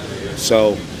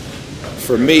 So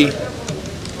for me,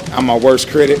 I'm my worst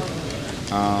critic.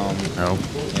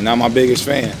 And I'm my biggest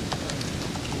fan.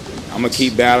 I'm going to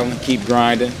keep battling, keep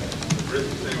grinding.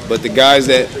 But the guys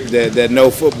that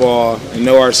know football and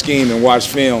know our scheme and watch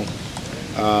film,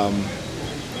 I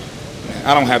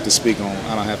don't have to speak on.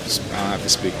 I don't have to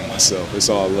speak on myself. It's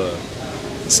all love.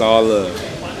 It's all love.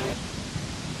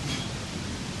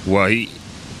 Well,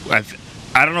 I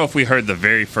don't know if we heard the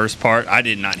very first part. I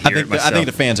did not hear it myself. I think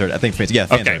the fans heard it. Fans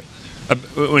heard it.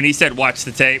 When he said watch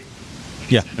the tape.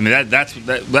 Yeah. I mean that's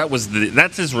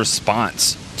his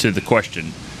response to the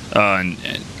question. And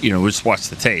we just watch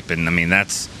the tape, and I mean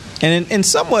that's in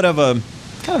somewhat of a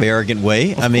kind of arrogant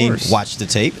way. I mean, watch the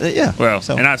tape. Yeah. Well,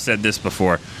 and I've said this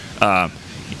before.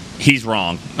 He's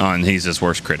wrong on he's his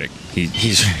worst critic.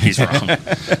 He's wrong.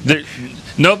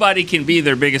 Nobody can be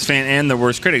their biggest fan and their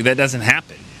worst critic. That doesn't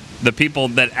happen. the people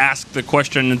that ask the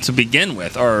question to begin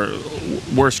with are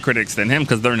worse critics than him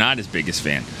because they're not his biggest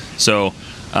fan. So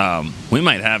we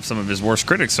might have some of his worst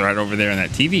critics right over there on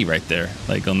that TV right there,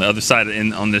 like on the other side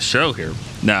on this show here.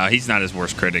 No, he's not his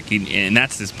worst critic, and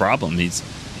that's his problem. He's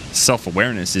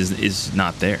self-awareness is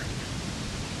not there.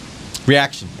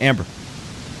 Reaction, Amber.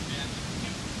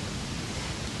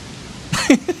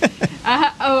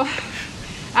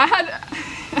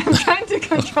 I'm trying to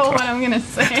control what I'm going to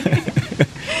say.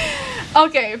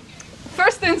 Okay,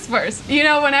 first things first. You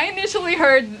know, when I initially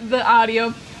heard the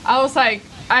audio, I was like,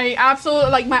 I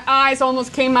absolutely, like, my eyes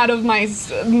almost came out of my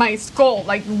skull,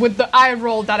 like, with the eye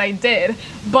roll that I did.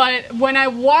 But when I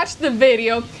watched the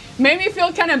video, made me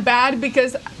feel kind of bad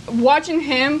because watching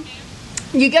him,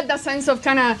 you get that sense of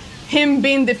kind of him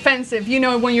being defensive, you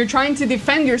know, when you're trying to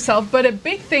defend yourself. But a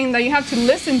big thing that you have to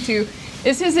listen to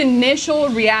is his initial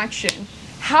reaction.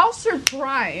 How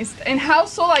surprised and how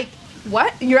so, like,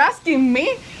 what? You're asking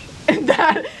me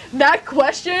that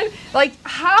question? Like,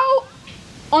 how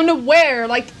unaware,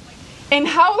 like, and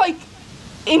how, like,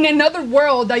 in another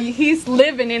world that he's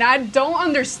living in. I don't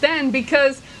understand,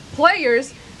 because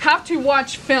players have to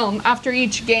watch film after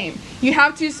each game. You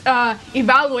have to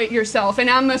evaluate yourself, and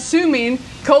I'm assuming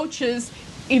coaches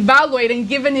evaluate and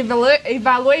give an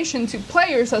evaluation to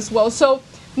players as well. So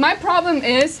my problem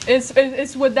is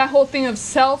with that whole thing of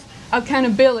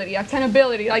self-accountability.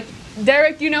 Like,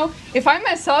 Derek, you know, if I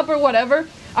mess up or whatever,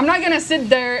 I'm not going to sit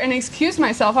there and excuse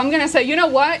myself. I'm going to say, you know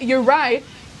what, you're right,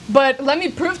 but let me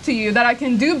prove to you that I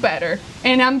can do better,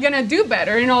 and I'm going to do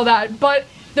better and all that. But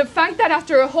the fact that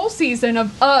after a whole season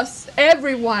of us,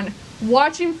 everyone,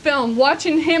 watching film,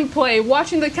 watching him play,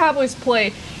 watching the Cowboys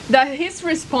play, that his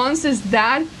response is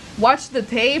that, watch the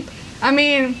tape, I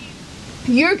mean,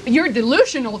 you're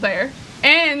delusional there.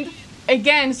 And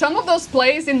again, some of those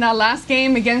plays in that last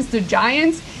game against the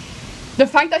Giants, the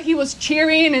fact that he was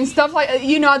cheering and stuff like,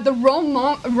 you know, at the wrong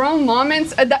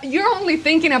moments, that you're only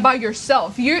thinking about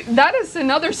yourself. That is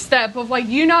another step of, like,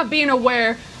 you not being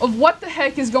aware of what the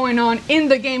heck is going on in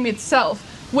the game itself,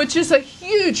 which is a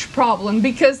huge problem,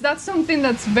 because that's something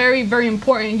that's very, very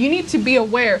important. You need to be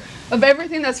aware of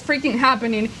everything that's freaking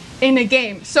happening in a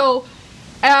game. So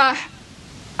at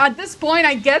this point,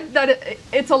 I get that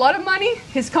it's a lot of money.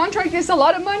 His contract is a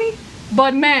lot of money,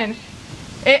 but man,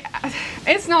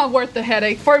 it's not worth the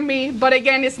headache for me. But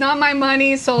again, it's not my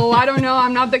money, so I don't know.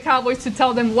 I'm not the Cowboys to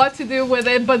tell them what to do with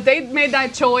it, but they made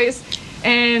that choice,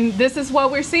 and this is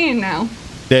what we're seeing now.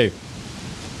 Dave.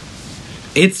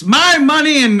 It's my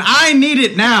money and I need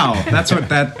it now. That's what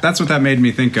that made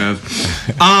me think of.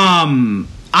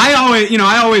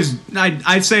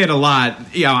 I say it a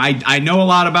lot. You know, I know a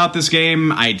lot about this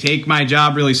game. I take my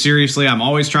job really seriously. I'm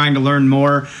always trying to learn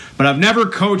more, but I've never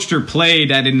coached or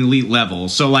played at an elite level.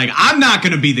 So, like, I'm not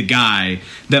going to be the guy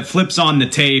that flips on the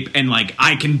tape and, like,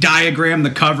 I can diagram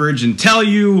the coverage and tell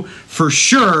you for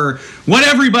sure what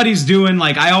everybody's doing.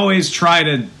 Like, I always try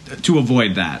to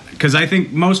avoid that, because I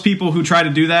think most people who try to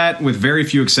do that, with very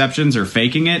few exceptions, are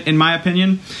faking it, in my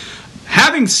opinion.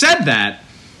 Having said that,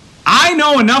 I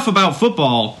know enough about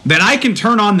football that I can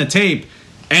turn on the tape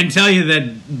and tell you that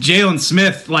Jaylon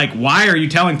Smith, like, why are you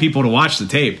telling people to watch the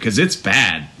tape? Because it's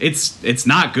bad. It's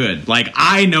not good. Like,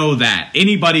 I know that.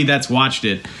 Anybody that's watched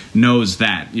it knows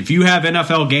that. If you have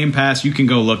NFL Game Pass, you can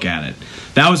go look at it.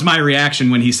 That was my reaction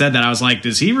when he said that. I was like,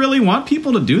 does he really want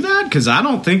people to do that? Because I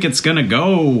don't think it's going to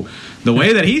go the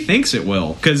way that he thinks it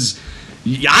will. Because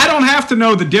I don't have to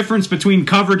know the difference between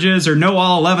coverages or know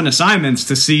all 11 assignments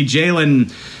to see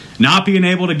Jaylon not being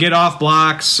able to get off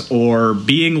blocks, or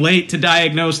being late to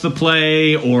diagnose the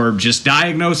play, or just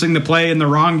diagnosing the play in the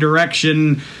wrong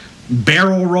direction,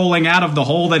 barrel rolling out of the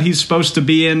hole that he's supposed to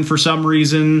be in for some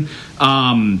reason,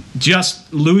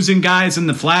 just losing guys in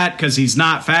the flat because he's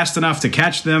not fast enough to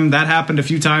catch them. That happened a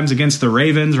few times against the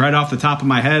Ravens, right off the top of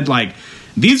my head. Like,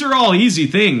 these are all easy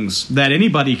things that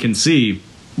anybody can see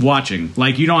watching.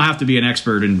 Like, you don't have to be an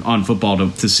expert on football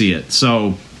to see it.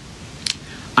 So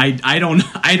I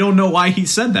don't know why he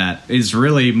said that, is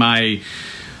really my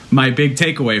big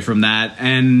takeaway from that.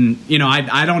 And, you know,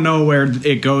 I don't know where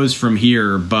it goes from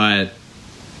here, but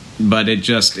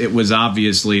it was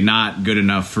obviously not good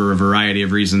enough for a variety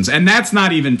of reasons. And that's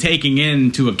not even taking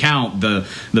into account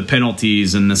the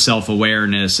penalties and the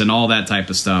self-awareness and all that type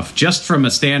of stuff. Just from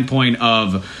a standpoint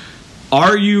of,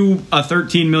 are you a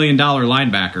 $13 million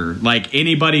linebacker? Like,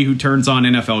 anybody who turns on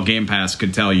NFL Game Pass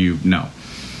could tell you no.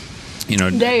 You know,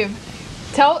 Dave,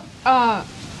 I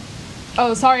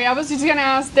was just going to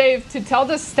ask Dave to tell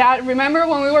the stat. Remember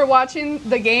when we were watching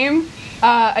the game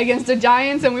against the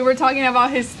Giants and we were talking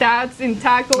about his stats in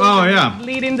tackles? Oh, yeah.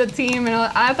 Leading the team, and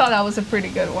I thought that was a pretty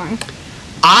good one.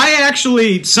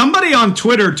 Somebody on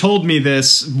Twitter told me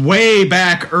this way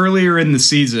back earlier in the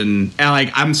season. And,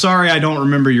 like, I'm sorry I don't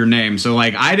remember your name. So,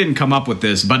 like, I didn't come up with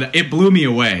this, but it blew me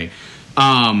away.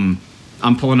 I'm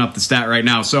pulling up the stat right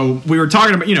now. So we were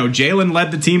talking about, Jalen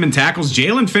led the team in tackles.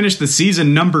 Jalen finished the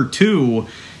season number 2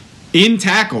 in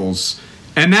tackles.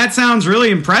 And that sounds really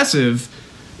impressive.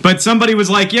 But somebody was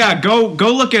like, yeah, go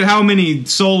look at how many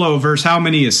solo versus how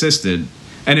many assisted.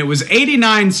 And it was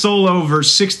 89 solo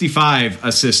versus 65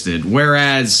 assisted.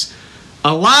 Whereas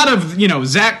a lot of,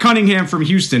 Zach Cunningham from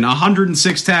Houston,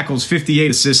 106 tackles, 58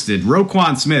 assisted.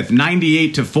 Roquan Smith,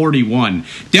 98 to 41.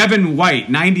 Devin White,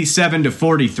 97 to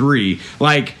 43.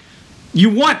 Like,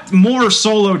 you want more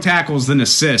solo tackles than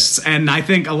assists. And I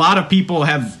think a lot of people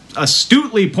have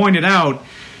astutely pointed out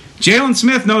Jalen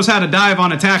Smith knows how to dive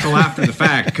on a tackle after the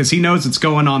fact because he knows it's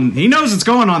going on. He knows it's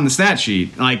going on the stat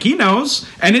sheet. Like, he knows,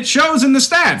 and it shows in the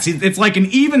stats. It's like an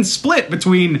even split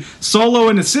between solo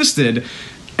and assisted,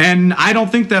 and I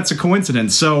don't think that's a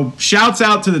coincidence. So, shouts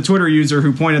out to the Twitter user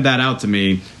who pointed that out to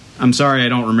me. I'm sorry I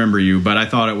don't remember you, but I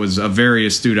thought it was a very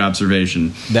astute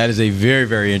observation. That is a very,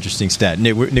 very interesting stat.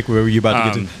 Nick, what were you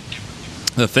about to get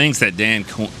to? The things that Dan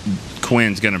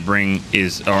Quinn's going to bring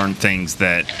aren't things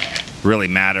that really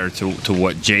matter to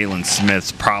what Jalen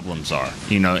Smith's problems are.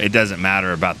 It doesn't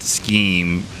matter about the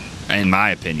scheme, in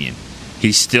my opinion.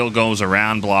 He still goes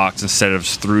around blocks instead of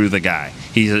through the guy.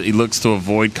 He looks to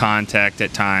avoid contact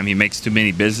at time. He makes too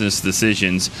many business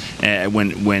decisions.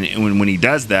 When he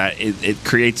does that, it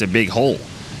creates a big hole.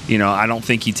 I don't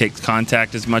think he takes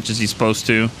contact as much as he's supposed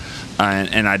to,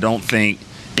 and I don't think.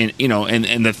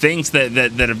 And the things that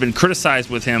have been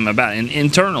criticized with him about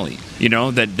internally,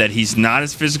 that he's not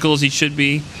as physical as he should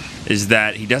be, is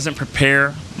that he doesn't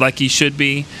prepare like he should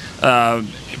be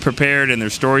prepared, and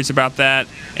there's stories about that,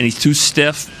 and he's too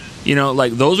stiff.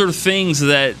 Like, those are things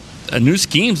that a new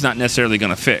scheme's not necessarily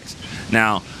going to fix.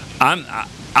 Now,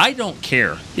 I don't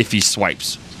care if he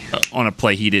swipes on a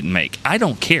play he didn't make. I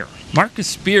don't care. Marcus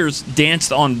Spears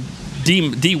danced on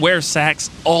D Ware sacks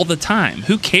all the time.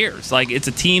 Who cares? Like, it's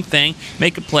a team thing.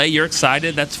 Make a play. You're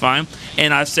excited. That's fine.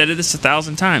 And I've said this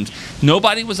 1,000 times.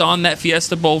 Nobody was on that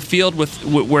Fiesta Bowl field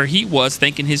where he was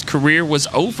thinking his career was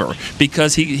over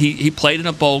because he played in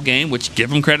a bowl game, which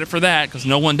give him credit for that because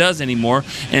no one does anymore.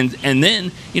 And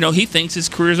then he thinks his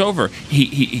career's over.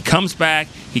 He comes back.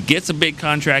 He gets a big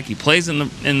contract. He plays in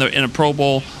a Pro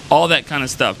Bowl. All that kind of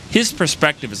stuff. His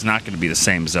perspective is not going to be the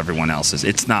same as everyone else's.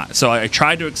 It's not. So I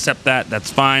tried to accept that.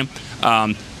 That's fine.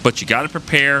 But you got to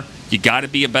prepare. You got to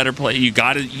be a better player.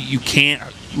 You can't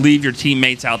leave your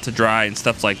teammates out to dry and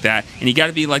stuff like that. And you got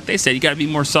to be, like they said, you got to be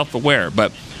more self-aware.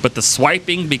 But the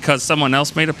swiping because someone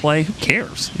else made a play, who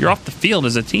cares? You're off the field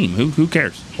as a team. Who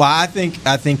cares? Well, I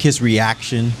think his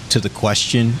reaction to the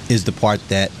question is the part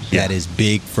that is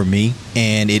big for me.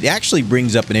 And it actually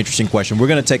brings up an interesting question. We're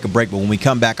going to take a break, but when we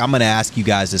come back, I'm going to ask you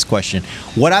guys this question.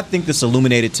 What I think this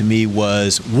illuminated to me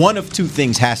was one of two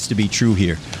things has to be true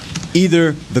here.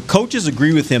 Either the coaches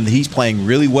agree with him that he's playing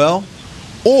really well,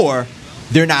 or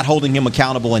they're not holding him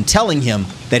accountable and telling him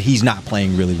that he's not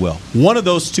playing really well. One of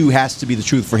those two has to be the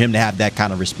truth for him to have that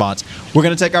kind of response. We're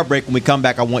going to take our break. When we come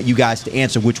back, I want you guys to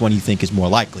answer which one you think is more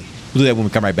likely. We'll do that when we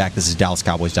come right back. This is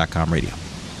DallasCowboys.com radio.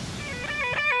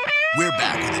 We're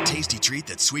back with a tasty treat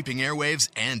that's sweeping airwaves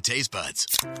and taste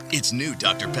buds. It's new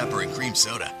Dr. Pepper and Cream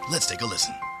Soda. Let's take a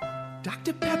listen.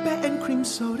 Dr. Pepper and Cream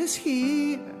Soda's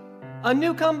here. A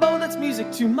new combo that's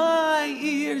music to my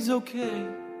ears, okay.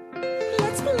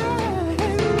 Let's play.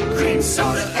 Cream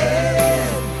Soda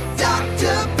and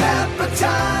Dr. Pepper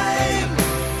time.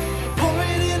 Pour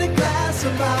it in a glass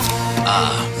of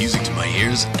ice. Music to my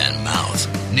ears and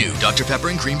mouth. New Dr. Pepper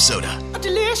and Cream Soda. A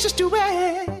delicious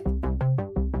duet.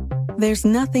 There's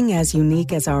nothing as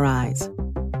unique as our eyes,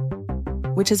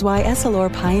 which is why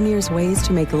Essilor pioneers ways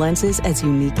to make lenses as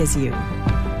unique as you.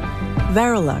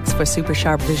 Verilux for super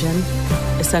sharp vision,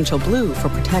 Essential Blue for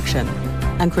protection,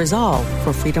 and Crizal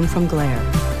for freedom from glare.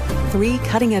 3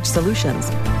 cutting-edge solutions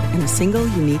in a single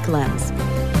unique lens.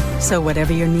 So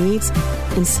whatever your needs,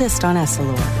 insist on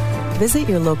Essilor. Visit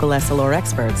your local Essilor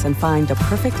experts and find the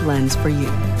perfect lens for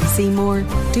you. See more,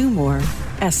 do more,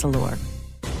 Essilor.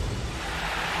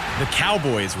 The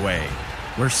Cowboys way,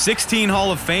 where 16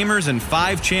 Hall of Famers and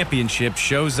 5 championships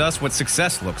shows us what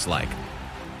success looks like.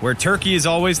 Where turkey is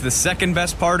always the second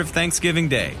best part of Thanksgiving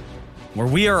Day. Where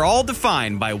we are all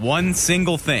defined by one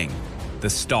single thing, the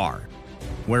star.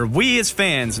 Where we as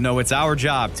fans know it's our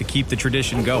job to keep the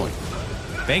tradition going.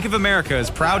 Bank of America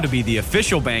is proud to be the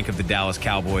official bank of the Dallas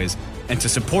Cowboys and to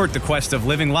support the quest of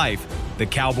living life the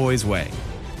Cowboys way.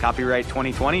 Copyright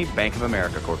 2020, Bank of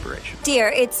America Corporation. Dear,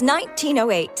 it's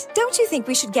 1908. Don't you think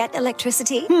we should get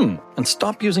electricity? And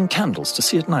stop using candles to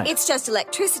see at night. It's just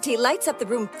electricity lights up the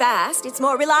room fast. It's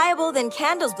more reliable than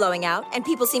candles blowing out, and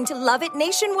people seem to love it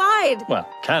nationwide. Well,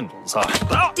 candles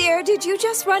are... Dear, did you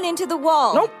just run into the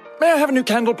wall? Nope. May I have a new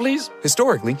candle, please?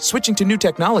 Historically, switching to new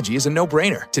technology is a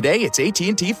no-brainer. Today, it's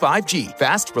AT&T 5G.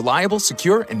 Fast, reliable,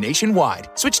 secure, and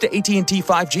nationwide. Switch to AT&T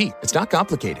 5G. It's not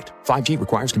complicated. 5G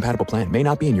requires compatible plan. May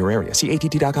not be in your area. See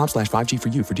att.com/5G for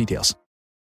you for details.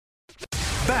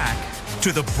 Back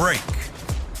to the break.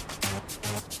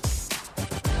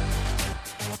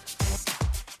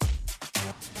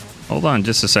 Hold on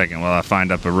just a second while I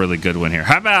find up a really good one here.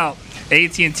 How about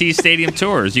AT&T Stadium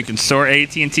Tours? You can store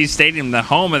AT&T Stadium, the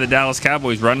home of the Dallas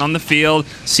Cowboys, run on the field,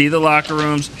 see the locker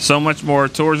rooms, so much more.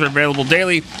 Tours are available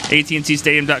daily.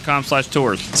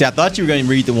 AT&TStadium.com/tours. See, I thought you were going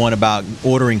to read the one about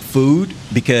ordering food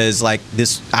because, like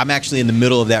this, I'm actually in the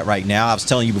middle of that right now. I was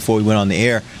telling you before we went on the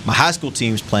air, my high school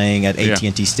team's playing at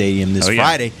AT&T Stadium this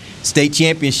Friday. State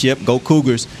championship, go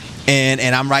Cougars. And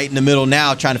I'm right in the middle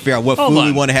now trying to figure out what food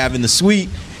we want to have in the suite.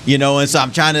 You know, and so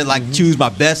I'm trying to choose my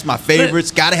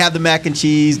favorites. Got to have the mac and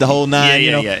cheese, the whole nine.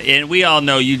 Yeah. And we all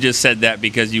know you just said that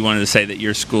because you wanted to say that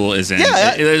your school is in.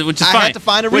 Yeah, which is I fine. had to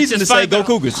find a reason to say go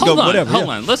Cougars. Hold go whatever. Hold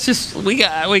on. Let's just we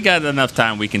got enough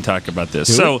time. We can talk about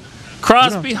this. So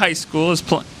Crosby High School is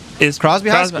Crosby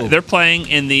High School. They're playing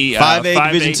in the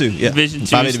 5A Division II. Division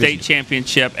II state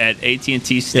championship at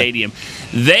AT&T Stadium.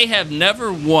 Yeah. They have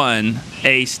never won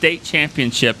a state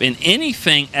championship in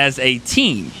anything as a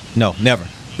team. No, never.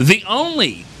 The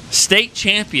only state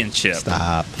championship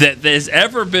that has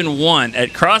ever been won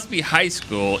at Crosby High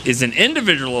School is an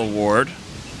individual award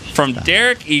from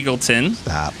Derek Eagleton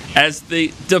as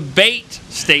the debate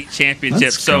state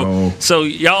championship. So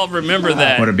y'all remember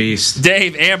that. What a beast.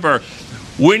 Dave, Amber,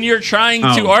 when you're trying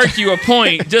to argue a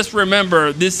point, just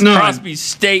remember this is Crosby's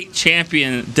state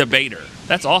champion debater.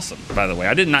 That's awesome, by the way.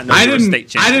 I did not know he was state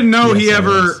champion. I didn't know he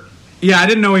ever... Yeah, I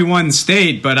didn't know he won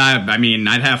state, but I mean,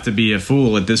 I'd have to be a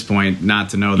fool at this point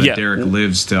not to know that Derek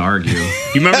lives to argue.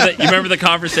 You remember the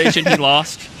conversation he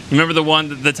lost? You remember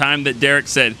the time that Derek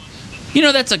said,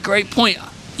 that's a great point.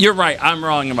 You're right. I'm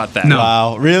wrong about that. No.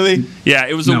 Wow, really? Yeah,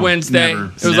 it was a Wednesday. Never.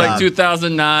 It was like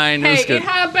 2009. Hey,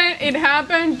 it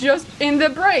happened just in the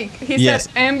break. He said,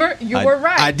 Amber, you were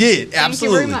right. I did.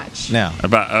 Absolutely. Thank you very much. Now,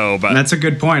 about that's a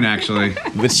good point, actually.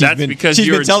 But she's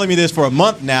been telling me this for a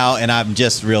month now, and I'm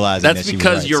just realizing that's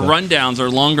because your rundowns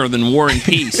are longer than War and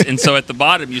Peace, and so at the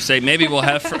bottom you say maybe we'll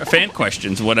have fan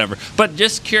questions, whatever. But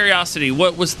just curiosity,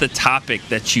 what was the topic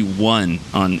that you won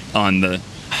on the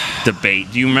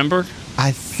debate? Do you remember?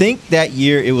 I think that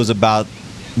year it was about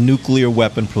nuclear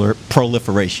weapon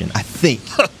proliferation. I think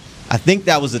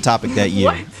that was the topic that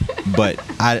year, but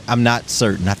I'm not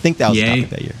certain. I think that was the topic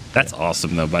that year. That's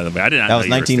awesome, though. By the way, I did not know that was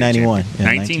 1991.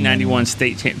 1991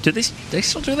 state champ. Do they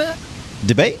still do that?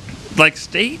 Debate? Like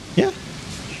state? Yeah.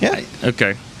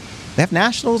 Okay. They have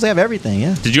nationals. They have everything.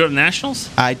 Yeah. Did you go to nationals?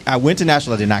 I went to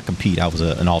nationals. I did not compete. I was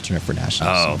an alternate for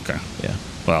nationals. Oh, okay. Yeah.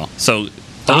 Well, so.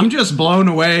 I'm just blown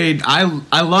away.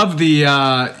 I love the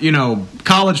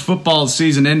college football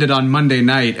season ended on Monday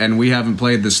night, and we haven't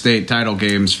played the state title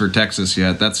games for Texas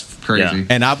yet. That's crazy. Yeah.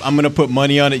 And I'm going to put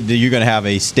money on it that you're going to have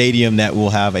a stadium that will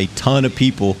have a ton of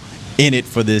people in it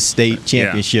for this state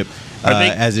championship.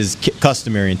 As is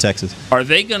customary in Texas. Are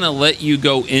they going to let you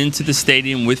go into the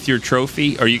stadium with your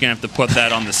trophy? Or are you going to have to put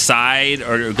that on the side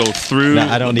or go through? No,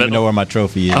 I don't even know where my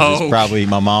trophy is. It's probably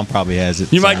my mom probably has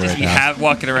it. You might just be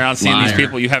walking around seeing these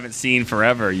people you haven't seen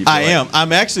forever. I am.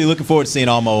 I'm actually looking forward to seeing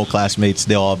all my old classmates.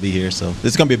 They'll all be here. So this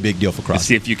is going to be a big deal for Crosby.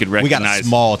 See if you could recognize we got a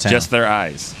small town. Just their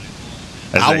eyes.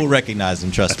 I will recognize them,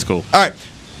 trust me. That's cool. All right.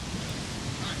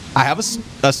 I have a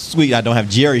suite. I don't have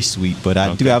Jerry's suite, but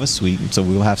I do have a suite, so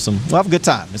we'll have a good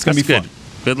time. It's going to be fun.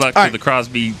 Good luck to the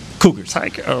Crosby Cougars.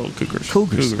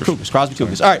 Cougars. Crosby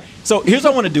Cougars. All right, so here's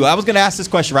what I want to do. I was going to ask this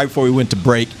question right before we went to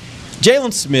break.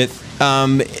 Jalen Smith,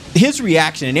 his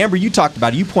reaction, and Amber, you talked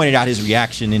about it. You pointed out his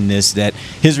reaction in this, that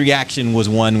his reaction was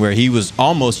one where he was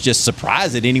almost just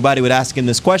surprised that anybody would ask him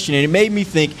this question, and it made me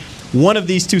think one of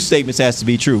these two statements has to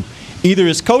be true. Either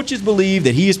his coaches believe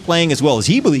that he is playing as well as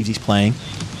he believes he's playing,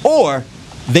 or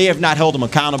they have not held him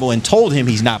accountable and told him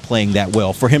he's not playing that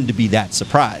well for him to be that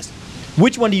surprised.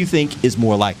 Which one do you think is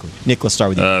more likely? Nick, let's start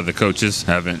with you. The coaches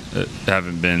haven't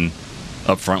been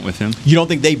upfront with him. You don't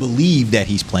think they believe that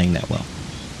he's playing that well?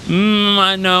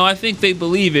 No, I think they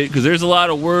believe it because there's a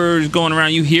lot of words going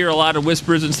around. You hear a lot of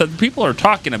whispers and stuff. People are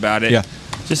talking about it. Yeah.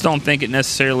 Just don't think it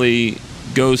necessarily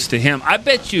goes to him. I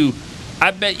bet you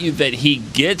that he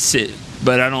gets it,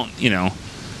 but I don't,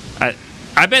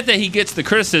 I bet that he gets the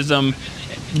criticism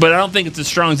but I don't think it's as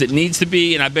strong as it needs to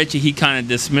be, and I bet you he kind of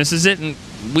dismisses it. And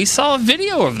we saw a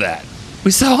video of that.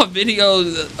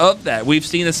 We've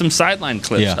seen some sideline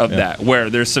clips of that where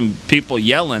there's some people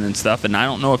yelling and stuff, and I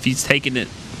don't know if he's taking it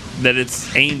that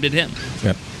it's aimed at him.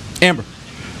 Yep. Amber.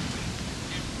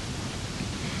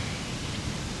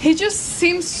 He just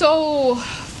seems so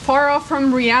far off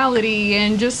from reality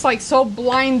and just like so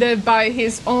blinded by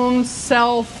his own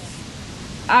self.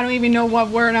 I don't even know what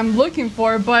word I'm looking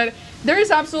for, but there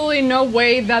is absolutely no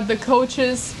way that the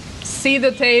coaches see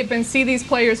the tape and see these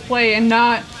players play and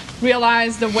not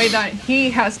realize the way that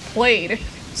he has played.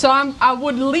 So I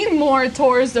would lean more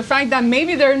towards the fact that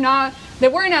maybe they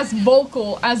weren't as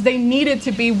vocal as they needed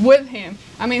to be with him.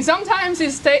 I mean, sometimes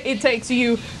it takes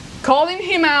you calling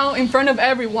him out in front of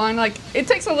everyone. Like, it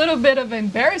takes a little bit of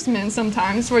embarrassment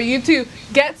sometimes for you to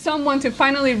get someone to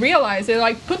finally realize it.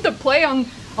 Like, put the play on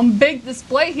big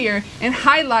display here and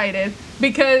highlight it,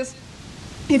 because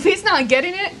if he's not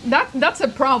getting it, that's a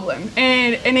problem.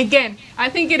 And again, I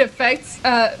think it affects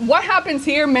what happens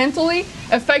here mentally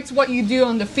affects what you do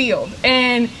on the field.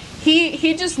 And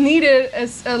he just needed a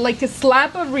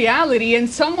slap of reality and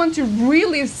someone to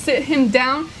really sit him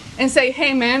down and say,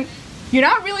 hey man, you're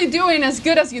not really doing as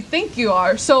good as you think you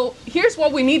are. So here's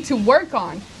what we need to work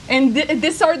on. And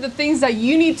these are the things that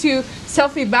you need to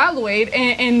self-evaluate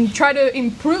and try to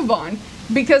improve on,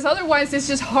 because otherwise it's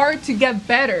just hard to get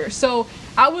better. So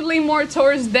I would lean more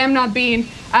towards them not being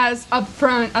as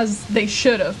upfront as they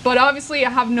should have. But obviously I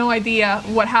have no idea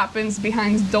what happens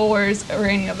behind doors or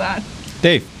any of that.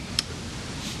 Dave.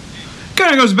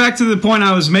 Kind of goes back to the point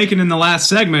I was making in the last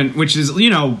segment, which is,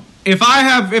 if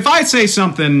I say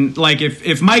something like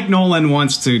if Mike Nolan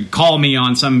wants to call me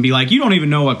on something and be like, you don't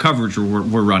even know what coverage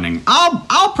we're running,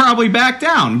 I'll probably back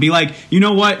down and be like, you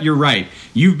know what, you're right.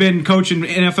 You've been coaching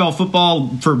NFL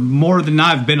football for more than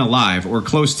I've been alive or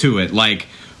close to it. Like,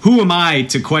 who am I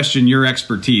to question your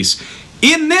expertise?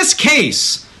 In this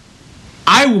case,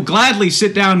 I will gladly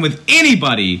sit down with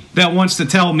anybody that wants to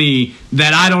tell me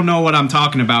that I don't know what I'm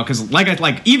talking about, because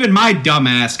even my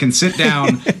dumbass can sit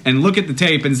down and look at the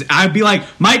tape and I'd be like,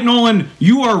 Mike Nolan,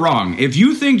 you are wrong. If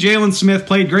you think Jalen Smith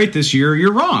played great this year,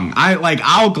 you're wrong.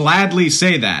 I'll gladly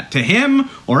say that to him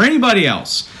or anybody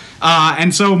else.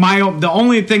 And so the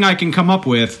only thing I can come up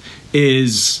with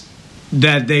is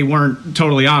that they weren't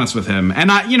totally honest with him. And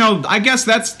I guess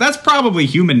that's probably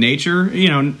human nature.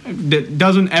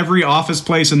 Doesn't every office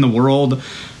place in the world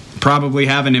probably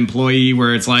have an employee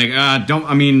where it's like,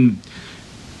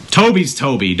 Toby's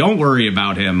Toby, don't worry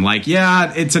about him. Like,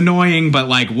 yeah, it's annoying, but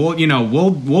like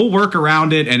we'll work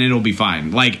around it and it'll be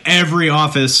fine. Like, every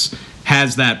office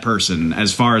has that person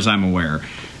as far as I'm aware.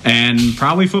 And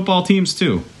probably football teams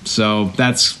too. So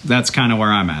that's kind of where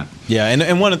I'm at. Yeah,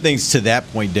 and one of the things to that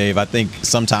point, Dave, I think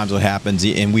sometimes what happens,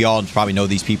 and we all probably know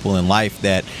these people in life,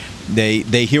 that they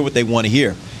hear what they want to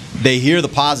hear. They hear the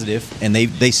positive, and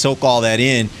they soak all that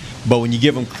in. But when you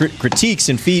give them critiques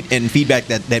and feedback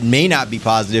that may not be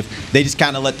positive, they just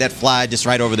kind of let that fly just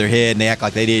right over their head, and they act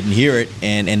like they didn't hear it,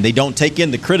 and they don't take in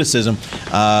the criticism.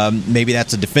 Maybe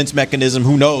that's a defense mechanism,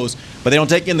 who knows? But they don't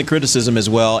take in the criticism as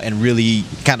well and really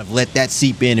kind of let that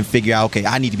seep in and figure out, okay,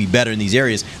 I need to be better in these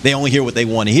areas. They only hear what they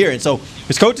want to hear. And so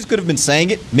his coaches could have been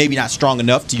saying it, maybe not strong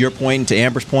enough, to your point and to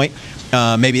Amber's point.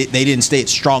 Maybe they didn't say it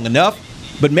strong enough.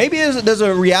 But maybe there's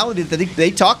a reality that they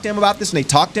talked to him about this, and they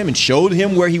talked to him and showed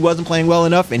him where he wasn't playing well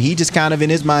enough, and he just kind of in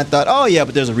his mind thought, oh, yeah,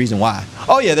 but there's a reason why.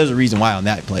 Oh, yeah, there's a reason why on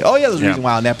that play. Oh, yeah, there's a reason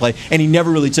why on that play. And he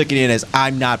never really took it in as,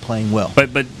 I'm not playing well.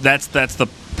 But that's the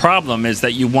problem, is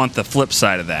that you want the flip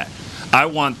side of that. I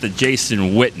want the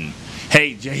Jason Witten.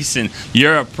 Hey, Jason,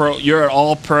 you're a pro. You're an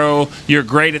all-pro. You're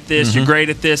great at this. Mm-hmm. You're great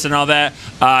at this and all that.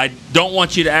 I don't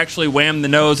want you to actually wham the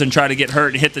nose and try to get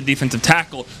hurt and hit the defensive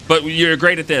tackle, but you're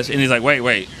great at this. And he's like,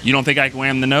 wait, you don't think I can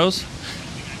wham the nose?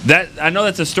 That, I know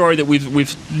that's a story that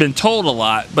we've been told a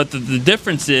lot, but the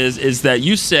difference is that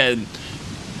you said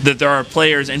that there are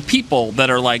players and people that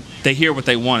are like, they hear what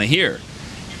they want to hear.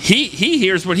 He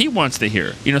hears what he wants to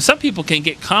hear. Some people can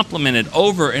get complimented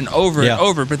over and over and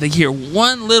over, but they hear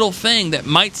one little thing that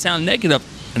might sound negative,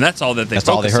 and that's all that they focus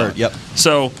on. That's all they heard, yep.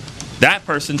 So that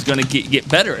person's going to get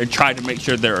better and try to make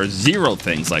sure there are zero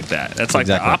things like that. That's like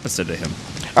the opposite of him.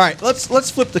 All right,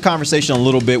 let's flip the conversation a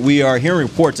little bit. We are hearing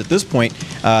reports at this point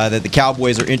that the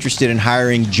Cowboys are interested in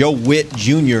hiring Joe Witt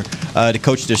Jr. To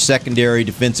coach their secondary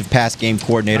defensive pass game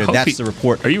coordinator. That's the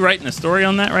report. Are you writing a story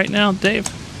on that right now, Dave?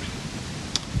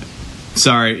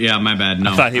 Sorry, yeah, my bad.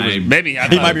 No, I thought he was maybe.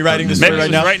 He might be writing this story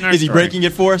right now. Is he breaking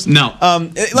it for us? No.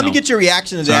 Let me get your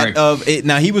reaction to that.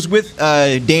 Now, he was with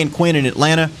Dan Quinn in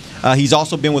Atlanta. He's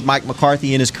also been with Mike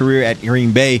McCarthy in his career at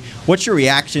Green Bay. What's your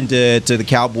reaction to the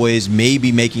Cowboys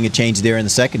maybe making a change there in the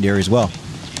secondary as well?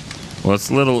 Well,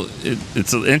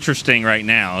 it's interesting right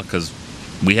now because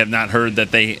we have not heard that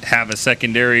they have a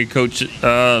secondary coach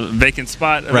vacant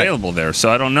spot available there. So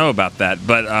I don't know about that,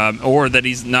 but or that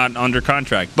he's not under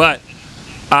contract. But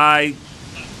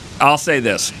I'll say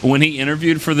this: when he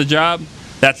interviewed for the job,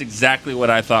 that's exactly what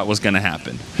I thought was going to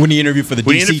happen. When he interviewed for the DC job.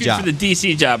 When he interviewed for the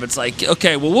DC job, it's like,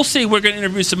 okay, well, we'll see. We're going to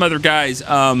interview some other guys.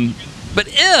 But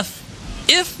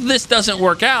if this doesn't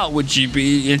work out, would you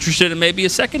be interested in maybe a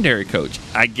secondary coach?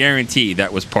 I guarantee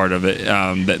that was part of it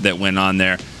that went on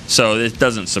there. So it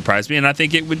doesn't surprise me, and I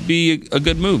think it would be a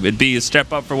good move. It'd be a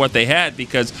step up for what they had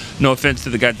because, no offense to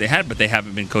the guys they had, but they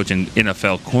haven't been coaching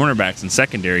NFL cornerbacks and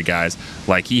secondary guys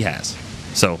like he has.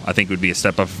 So I think it would be a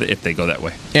step up if they go that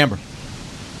way. Amber.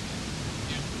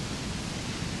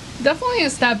 Definitely a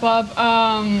step up.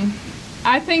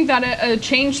 I think that a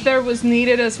change there was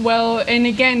needed as well. And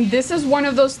again, this is one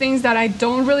of those things that I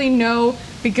don't really know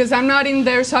because I'm not in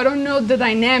there, so I don't know the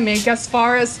dynamic as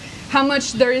far as how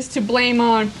much there is to blame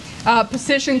on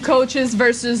position coaches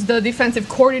versus the defensive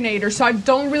coordinator. So I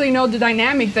don't really know the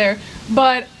dynamic there.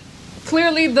 But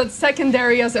clearly the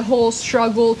secondary as a whole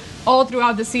struggled all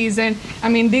throughout the season. I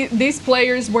mean, these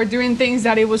players were doing things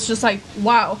that it was just like,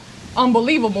 wow,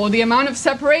 unbelievable. The amount of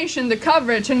separation, the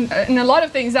coverage, and a lot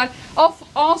of things that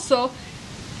also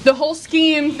the whole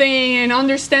scheme thing and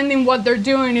understanding what they're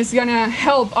doing is going to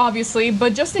help, obviously.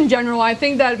 But just in general, I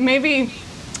think that maybe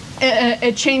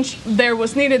a change there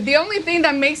was needed. The only thing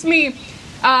that makes me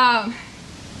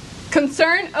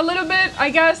concerned a little bit, I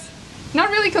guess,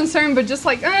 not really concerned, but just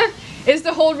like, is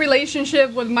the whole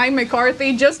relationship with Mike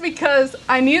McCarthy, just because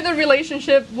I knew the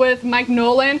relationship with Mike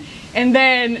Nolan, and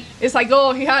then it's like,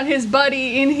 oh, he had his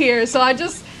buddy in here. So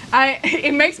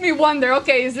it makes me wonder,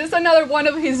 okay, is this another one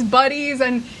of his buddies?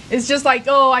 And it's just like,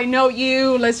 oh, I know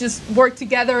you, let's just work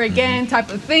together again type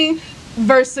of thing,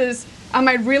 versus am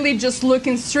I really just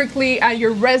looking strictly at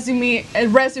your resume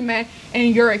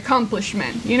and your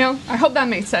accomplishment? You know, I hope that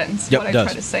makes sense. Yep, what I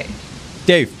try to say.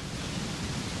 Dave.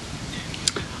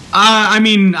 I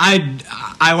mean,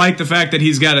 I like the fact that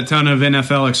he's got a ton of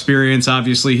NFL experience.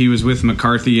 Obviously, he was with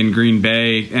McCarthy in Green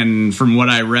Bay, and from what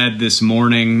I read this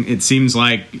morning, it seems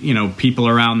like, you know, people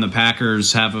around the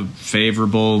Packers have a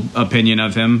favorable opinion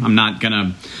of him. I'm not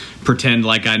gonna pretend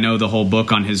like I know the whole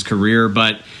book on his career,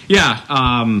 but yeah,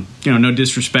 you know, no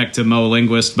disrespect to Mo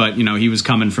Linguist, but you know, he was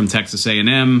coming from Texas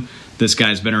A&M. This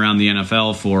guy's been around the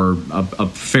NFL for a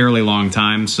fairly long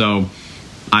time, so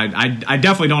I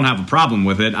definitely don't have a problem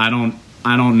with it. I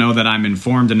don't know that I'm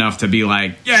informed enough to be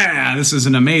like, yeah, this is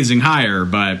an amazing hire,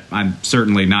 but I'm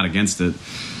certainly not against it.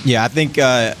 Yeah, I think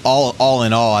all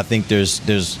in all, I think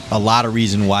there's a lot of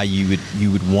reason why you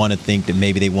would want to think that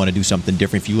maybe they want to do something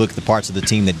different. If you look at the parts of the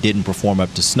team that didn't perform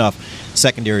up to snuff,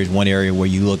 secondary is one area where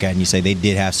you look at and you say they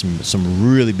did have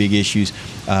some really big issues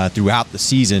throughout the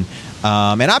season.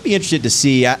 And I'd be interested to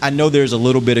see. I know there's a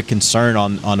little bit of concern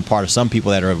on the part of some people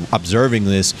that are observing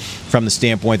this from the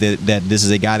standpoint that this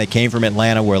is a guy that came from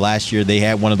Atlanta, where last year they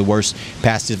had one of the worst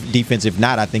pass defense, if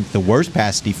not, I think the worst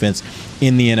pass defense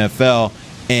in the NFL.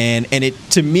 And it,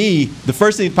 to me, the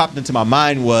first thing that popped into my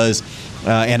mind was,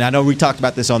 and I know we talked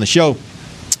about this on the show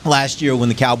last year when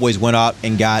the Cowboys went out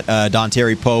and got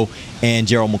Dontari Poe and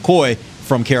Gerald McCoy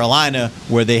from Carolina,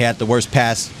 where they had the worst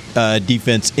pass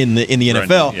defense in the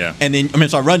NFL, yeah. And then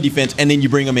run defense, and then you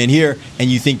bring them in here, and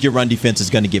you think your run defense is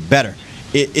going to get better.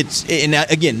 And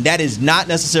again, that is not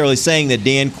necessarily saying that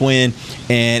Dan Quinn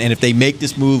and if they make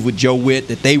this move with Joe Witt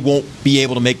that they won't be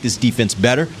able to make this defense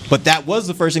better. But that was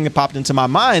the first thing that popped into my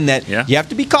mind, that you have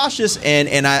to be cautious.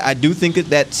 And I do think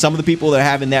that some of the people that are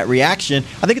having that reaction,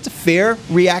 I think it's a fair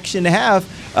reaction to have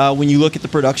when you look at the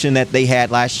production that they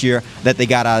had last year that they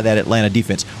got out of that Atlanta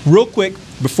defense. Real quick,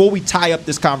 before we tie up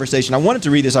this conversation, I wanted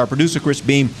to read this. Our producer, Chris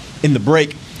Beam, in the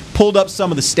break, pulled up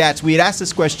some of the stats. We had asked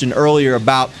this question earlier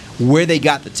about where they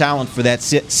got the talent for that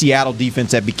Seattle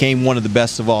defense that became one of the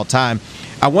best of all time.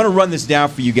 I want to run this down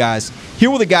for you guys.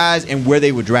 Here were the guys and where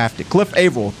they were drafted. Cliff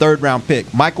Averill, 3rd-round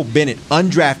pick. Michael Bennett,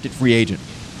 undrafted free agent.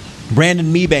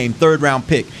 Brandon Mebane, 3rd-round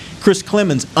pick. Chris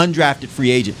Clemens, undrafted free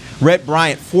agent. Rhett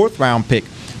Bryant, 4th-round pick.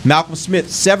 Malcolm Smith,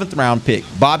 7th-round pick.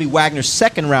 Bobby Wagner,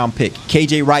 2nd-round pick.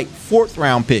 KJ Wright,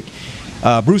 4th-round pick.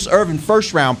 Bruce Irvin,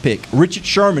 1st-round pick. Richard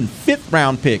Sherman,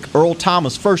 5th-round pick. Earl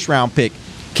Thomas, 1st-round pick.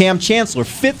 Cam Chancellor,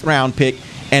 5th-round pick.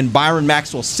 and Byron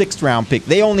Maxwell, 6th-round pick.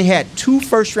 They only had 2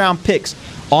 first-round picks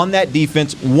on that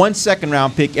defense, 1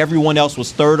 second-round pick. Everyone else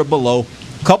was 3rd or below.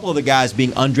 A couple of the guys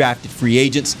being undrafted free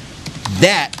agents.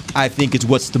 That, I think, is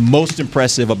what's the most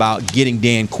impressive about getting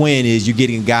Dan Quinn is you're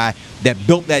getting a guy that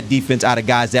built that defense out of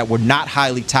guys that were not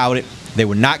highly touted. They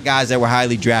were not guys that were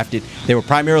highly drafted. They were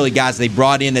primarily guys they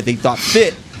brought in that they thought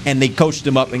fit, and they coached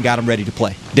them up and got them ready to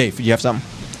play. Dave, do you have something?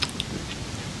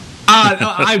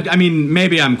 I mean,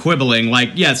 maybe I'm quibbling.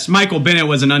 Like, yes, Michael Bennett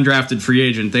was an undrafted free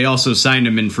agent. They also signed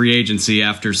him in free agency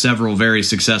after several very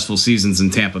successful seasons in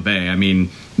Tampa Bay. I mean,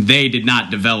 they did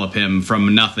not develop him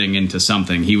from nothing into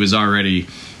something. He was already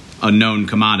a known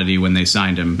commodity when they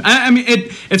signed him. I mean,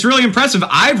 it's really impressive.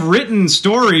 I've written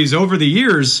stories over the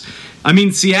years. I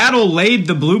mean, Seattle laid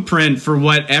the blueprint for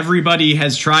what everybody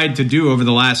has tried to do over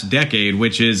the last decade,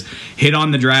 which is hit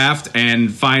on the draft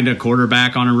and find a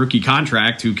quarterback on a rookie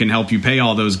contract who can help you pay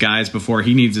all those guys before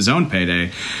he needs his own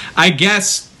payday. I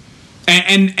guess,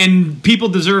 and people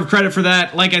deserve credit for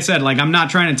that. Like I said, like I'm not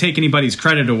trying to take anybody's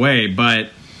credit away, but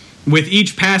with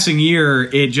each passing year,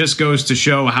 it just goes to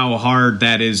show how hard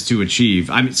that is to achieve.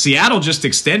 I mean, Seattle just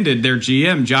extended their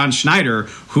GM, John Schneider,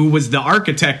 who was the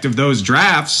architect of those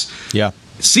drafts. Yeah.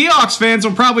 Seahawks fans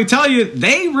will probably tell you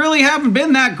they really haven't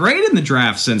been that great in the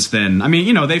draft since then. I mean,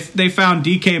 you know, they found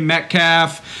DK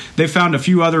Metcalf, they found a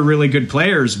few other really good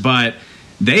players, but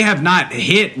they have not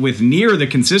hit with near the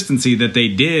consistency that they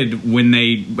did when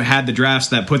they had the drafts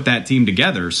that put that team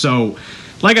together. So,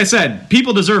 like I said,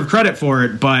 people deserve credit for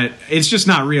it, but it's just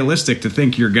not realistic to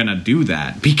think you're going to do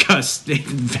that because it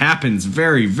happens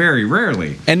very, very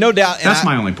rarely. And no doubt. That's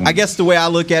my only point. I guess the way I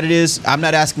look at it is I'm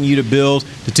not asking you to build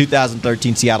the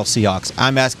 2013 Seattle Seahawks.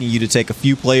 I'm asking you to take a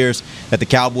few players that the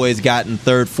Cowboys got in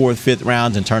 3rd, 4th, 5th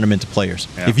rounds and turn them into players.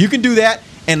 Yeah. If you can do that,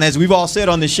 and as we've all said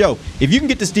on this show, if you can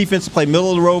get this defense to play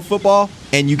middle-of-the-road football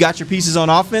and you got your pieces on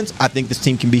offense, I think this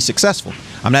team can be successful.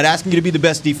 I'm not asking you to be the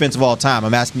best defense of all time.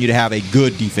 I'm asking you to have a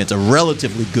good defense, a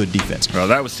relatively good defense. Well,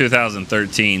 that was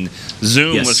 2013.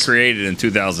 Zoom was created in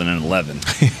 2011.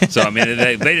 So, I mean,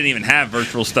 they didn't even have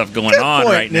virtual stuff going on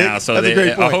right now. So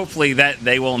hopefully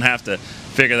they won't have to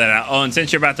figure that out. Oh, and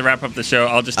since you're about to wrap up the show,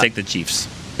 I'll just take the Chiefs.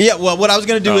 Yeah, well, what I was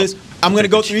going to do is I'm going to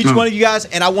go through each one of you guys,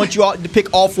 and I want you all to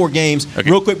pick all 4 games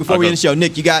real quick before we end the show.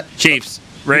 Nick, you got Chiefs,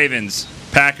 Ravens,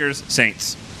 Packers,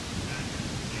 Saints.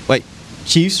 Wait,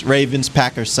 Chiefs, Ravens,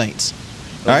 Packers, Saints.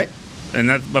 All right? And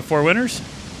that's before winners?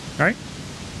 All right?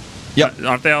 Yep.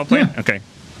 Aren't they all playing? Yeah. Okay.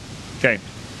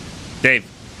 Dave,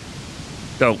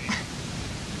 go.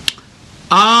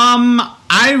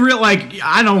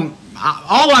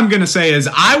 All I'm going to say is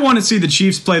I want to see the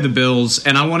Chiefs play the Bills,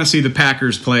 and I want to see the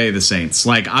Packers play the Saints.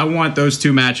 Like, I want those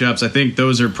 2 matchups. I think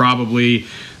those are probably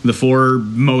the 4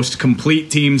 most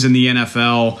complete teams in the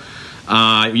NFL.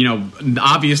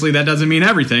 Obviously that doesn't mean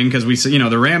everything because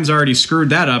the Rams already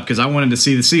screwed that up because I wanted to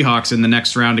see the Seahawks in the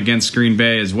next round against Green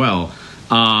Bay as well.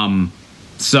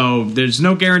 So there's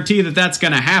no guarantee that that's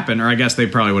going to happen, or I guess they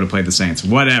probably would have played the Saints.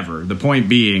 Whatever. The point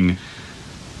being,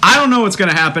 I don't know what's going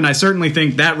to happen. I certainly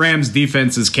think that Rams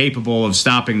defense is capable of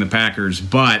stopping the Packers,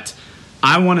 but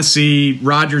I want to see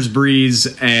Rodgers,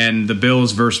 Breeze, and the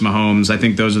Bills versus Mahomes. I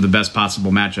think those are the best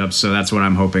possible matchups, so that's what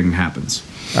I'm hoping happens.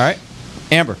 All right.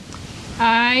 Amber.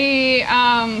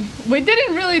 We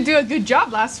didn't really do a good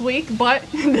job last week, but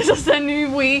this is a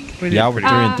new week. Y'all were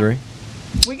 3-3.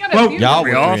 We got a few. Y'all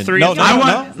were all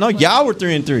 3-3. No, y'all were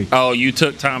 3-3. Oh, you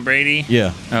took Tom Brady?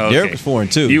 Yeah. Oh, okay. Derek was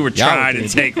 4-2. You were trying to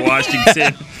take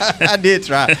Washington. I did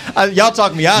try. Y'all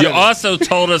talked me out of it. You also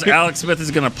told us Alex Smith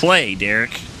is going to play,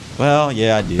 Derek. Well,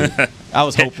 yeah, I did. I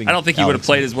was hoping. I don't think he would have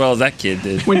played as well as that kid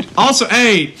did. Also,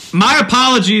 hey, my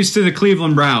apologies to the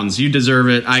Cleveland Browns. You deserve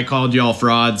it. I called y'all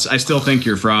frauds. I still think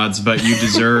you're frauds, but you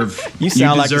deserve. You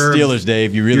sound like the Steelers,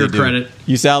 Dave. You really do. Credit.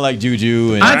 You sound like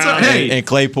Juju and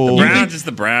Claypool. The Browns is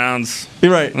the Browns.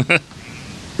 You're right.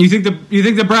 You think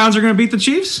the Browns are going to beat the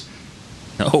Chiefs?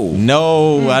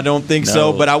 No, I don't think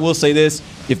so. But I will say this.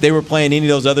 If they were playing any of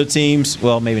those other teams,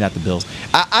 well, maybe not the Bills,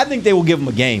 I think they will give them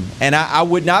a game. And I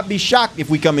would not be shocked if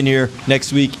we come in here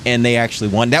next week and they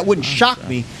actually won. That wouldn't shock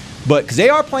me, but because they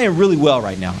are playing really well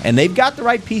right now. And they've got the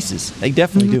right pieces. They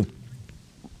definitely do.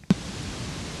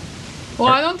 Well,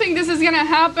 I don't think this is going to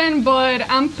happen, but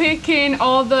I'm picking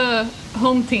all the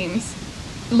home teams.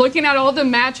 Looking at all the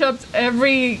matchups,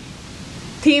 every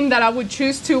team that I would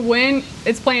choose to win,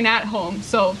 it's playing at home.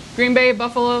 So Green Bay,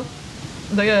 Buffalo,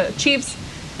 the Chiefs,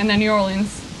 and then New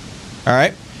Orleans. All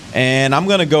right. And I'm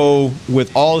going to go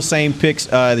with all the same picks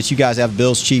that you guys have,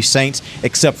 Bills, Chiefs, Saints,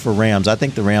 except for Rams. I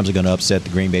think the Rams are going to upset the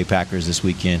Green Bay Packers this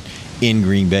weekend in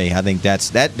Green Bay. I think that's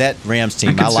that Rams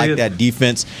team. I like that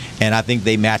defense, and I think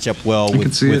they match up well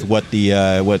with what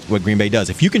what Green Bay does.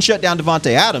 If you can shut down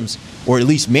Devontae Adams or at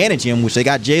least manage him, which they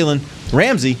got Jalen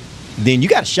Ramsey, then you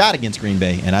got a shot against Green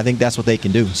Bay, and I think that's what they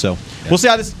can do. So we'll see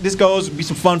how this goes. It'll be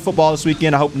some fun football this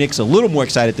weekend. I hope Nick's a little more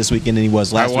excited this weekend than he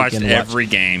was last weekend. I watched every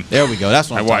game. There we go. That's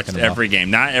what I'm talking about. I watched every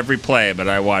game. Not every play, but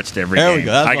I watched every game. There we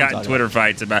go. That's I got Twitter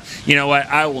fights about, you know what,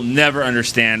 I will never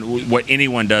understand what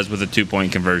anyone does with a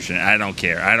 2-point conversion. I don't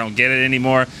care. I don't get it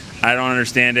anymore. I don't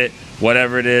understand it.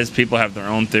 Whatever it is, people have their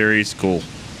own theories. Cool.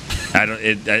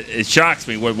 It shocks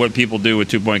me what people do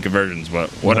with 2-point conversions, but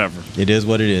whatever. It is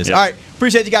what it is. Yep. All right.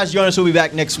 Appreciate you guys joining us. We'll be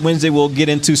back next Wednesday. We'll get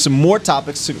into some more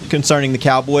topics concerning the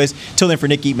Cowboys. Till then, for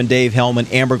Nick Eatman, Dave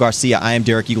Hellman, Amber Garcia, I am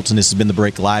Derek Eagleton. This has been The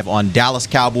Break live on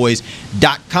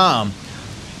DallasCowboys.com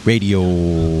radio.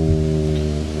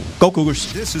 Go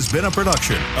Cougars. This has been a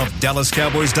production of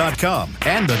DallasCowboys.com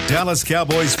and the Dallas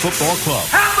Cowboys Football Club.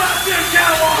 How about this,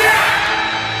 Cowboys? Yeah!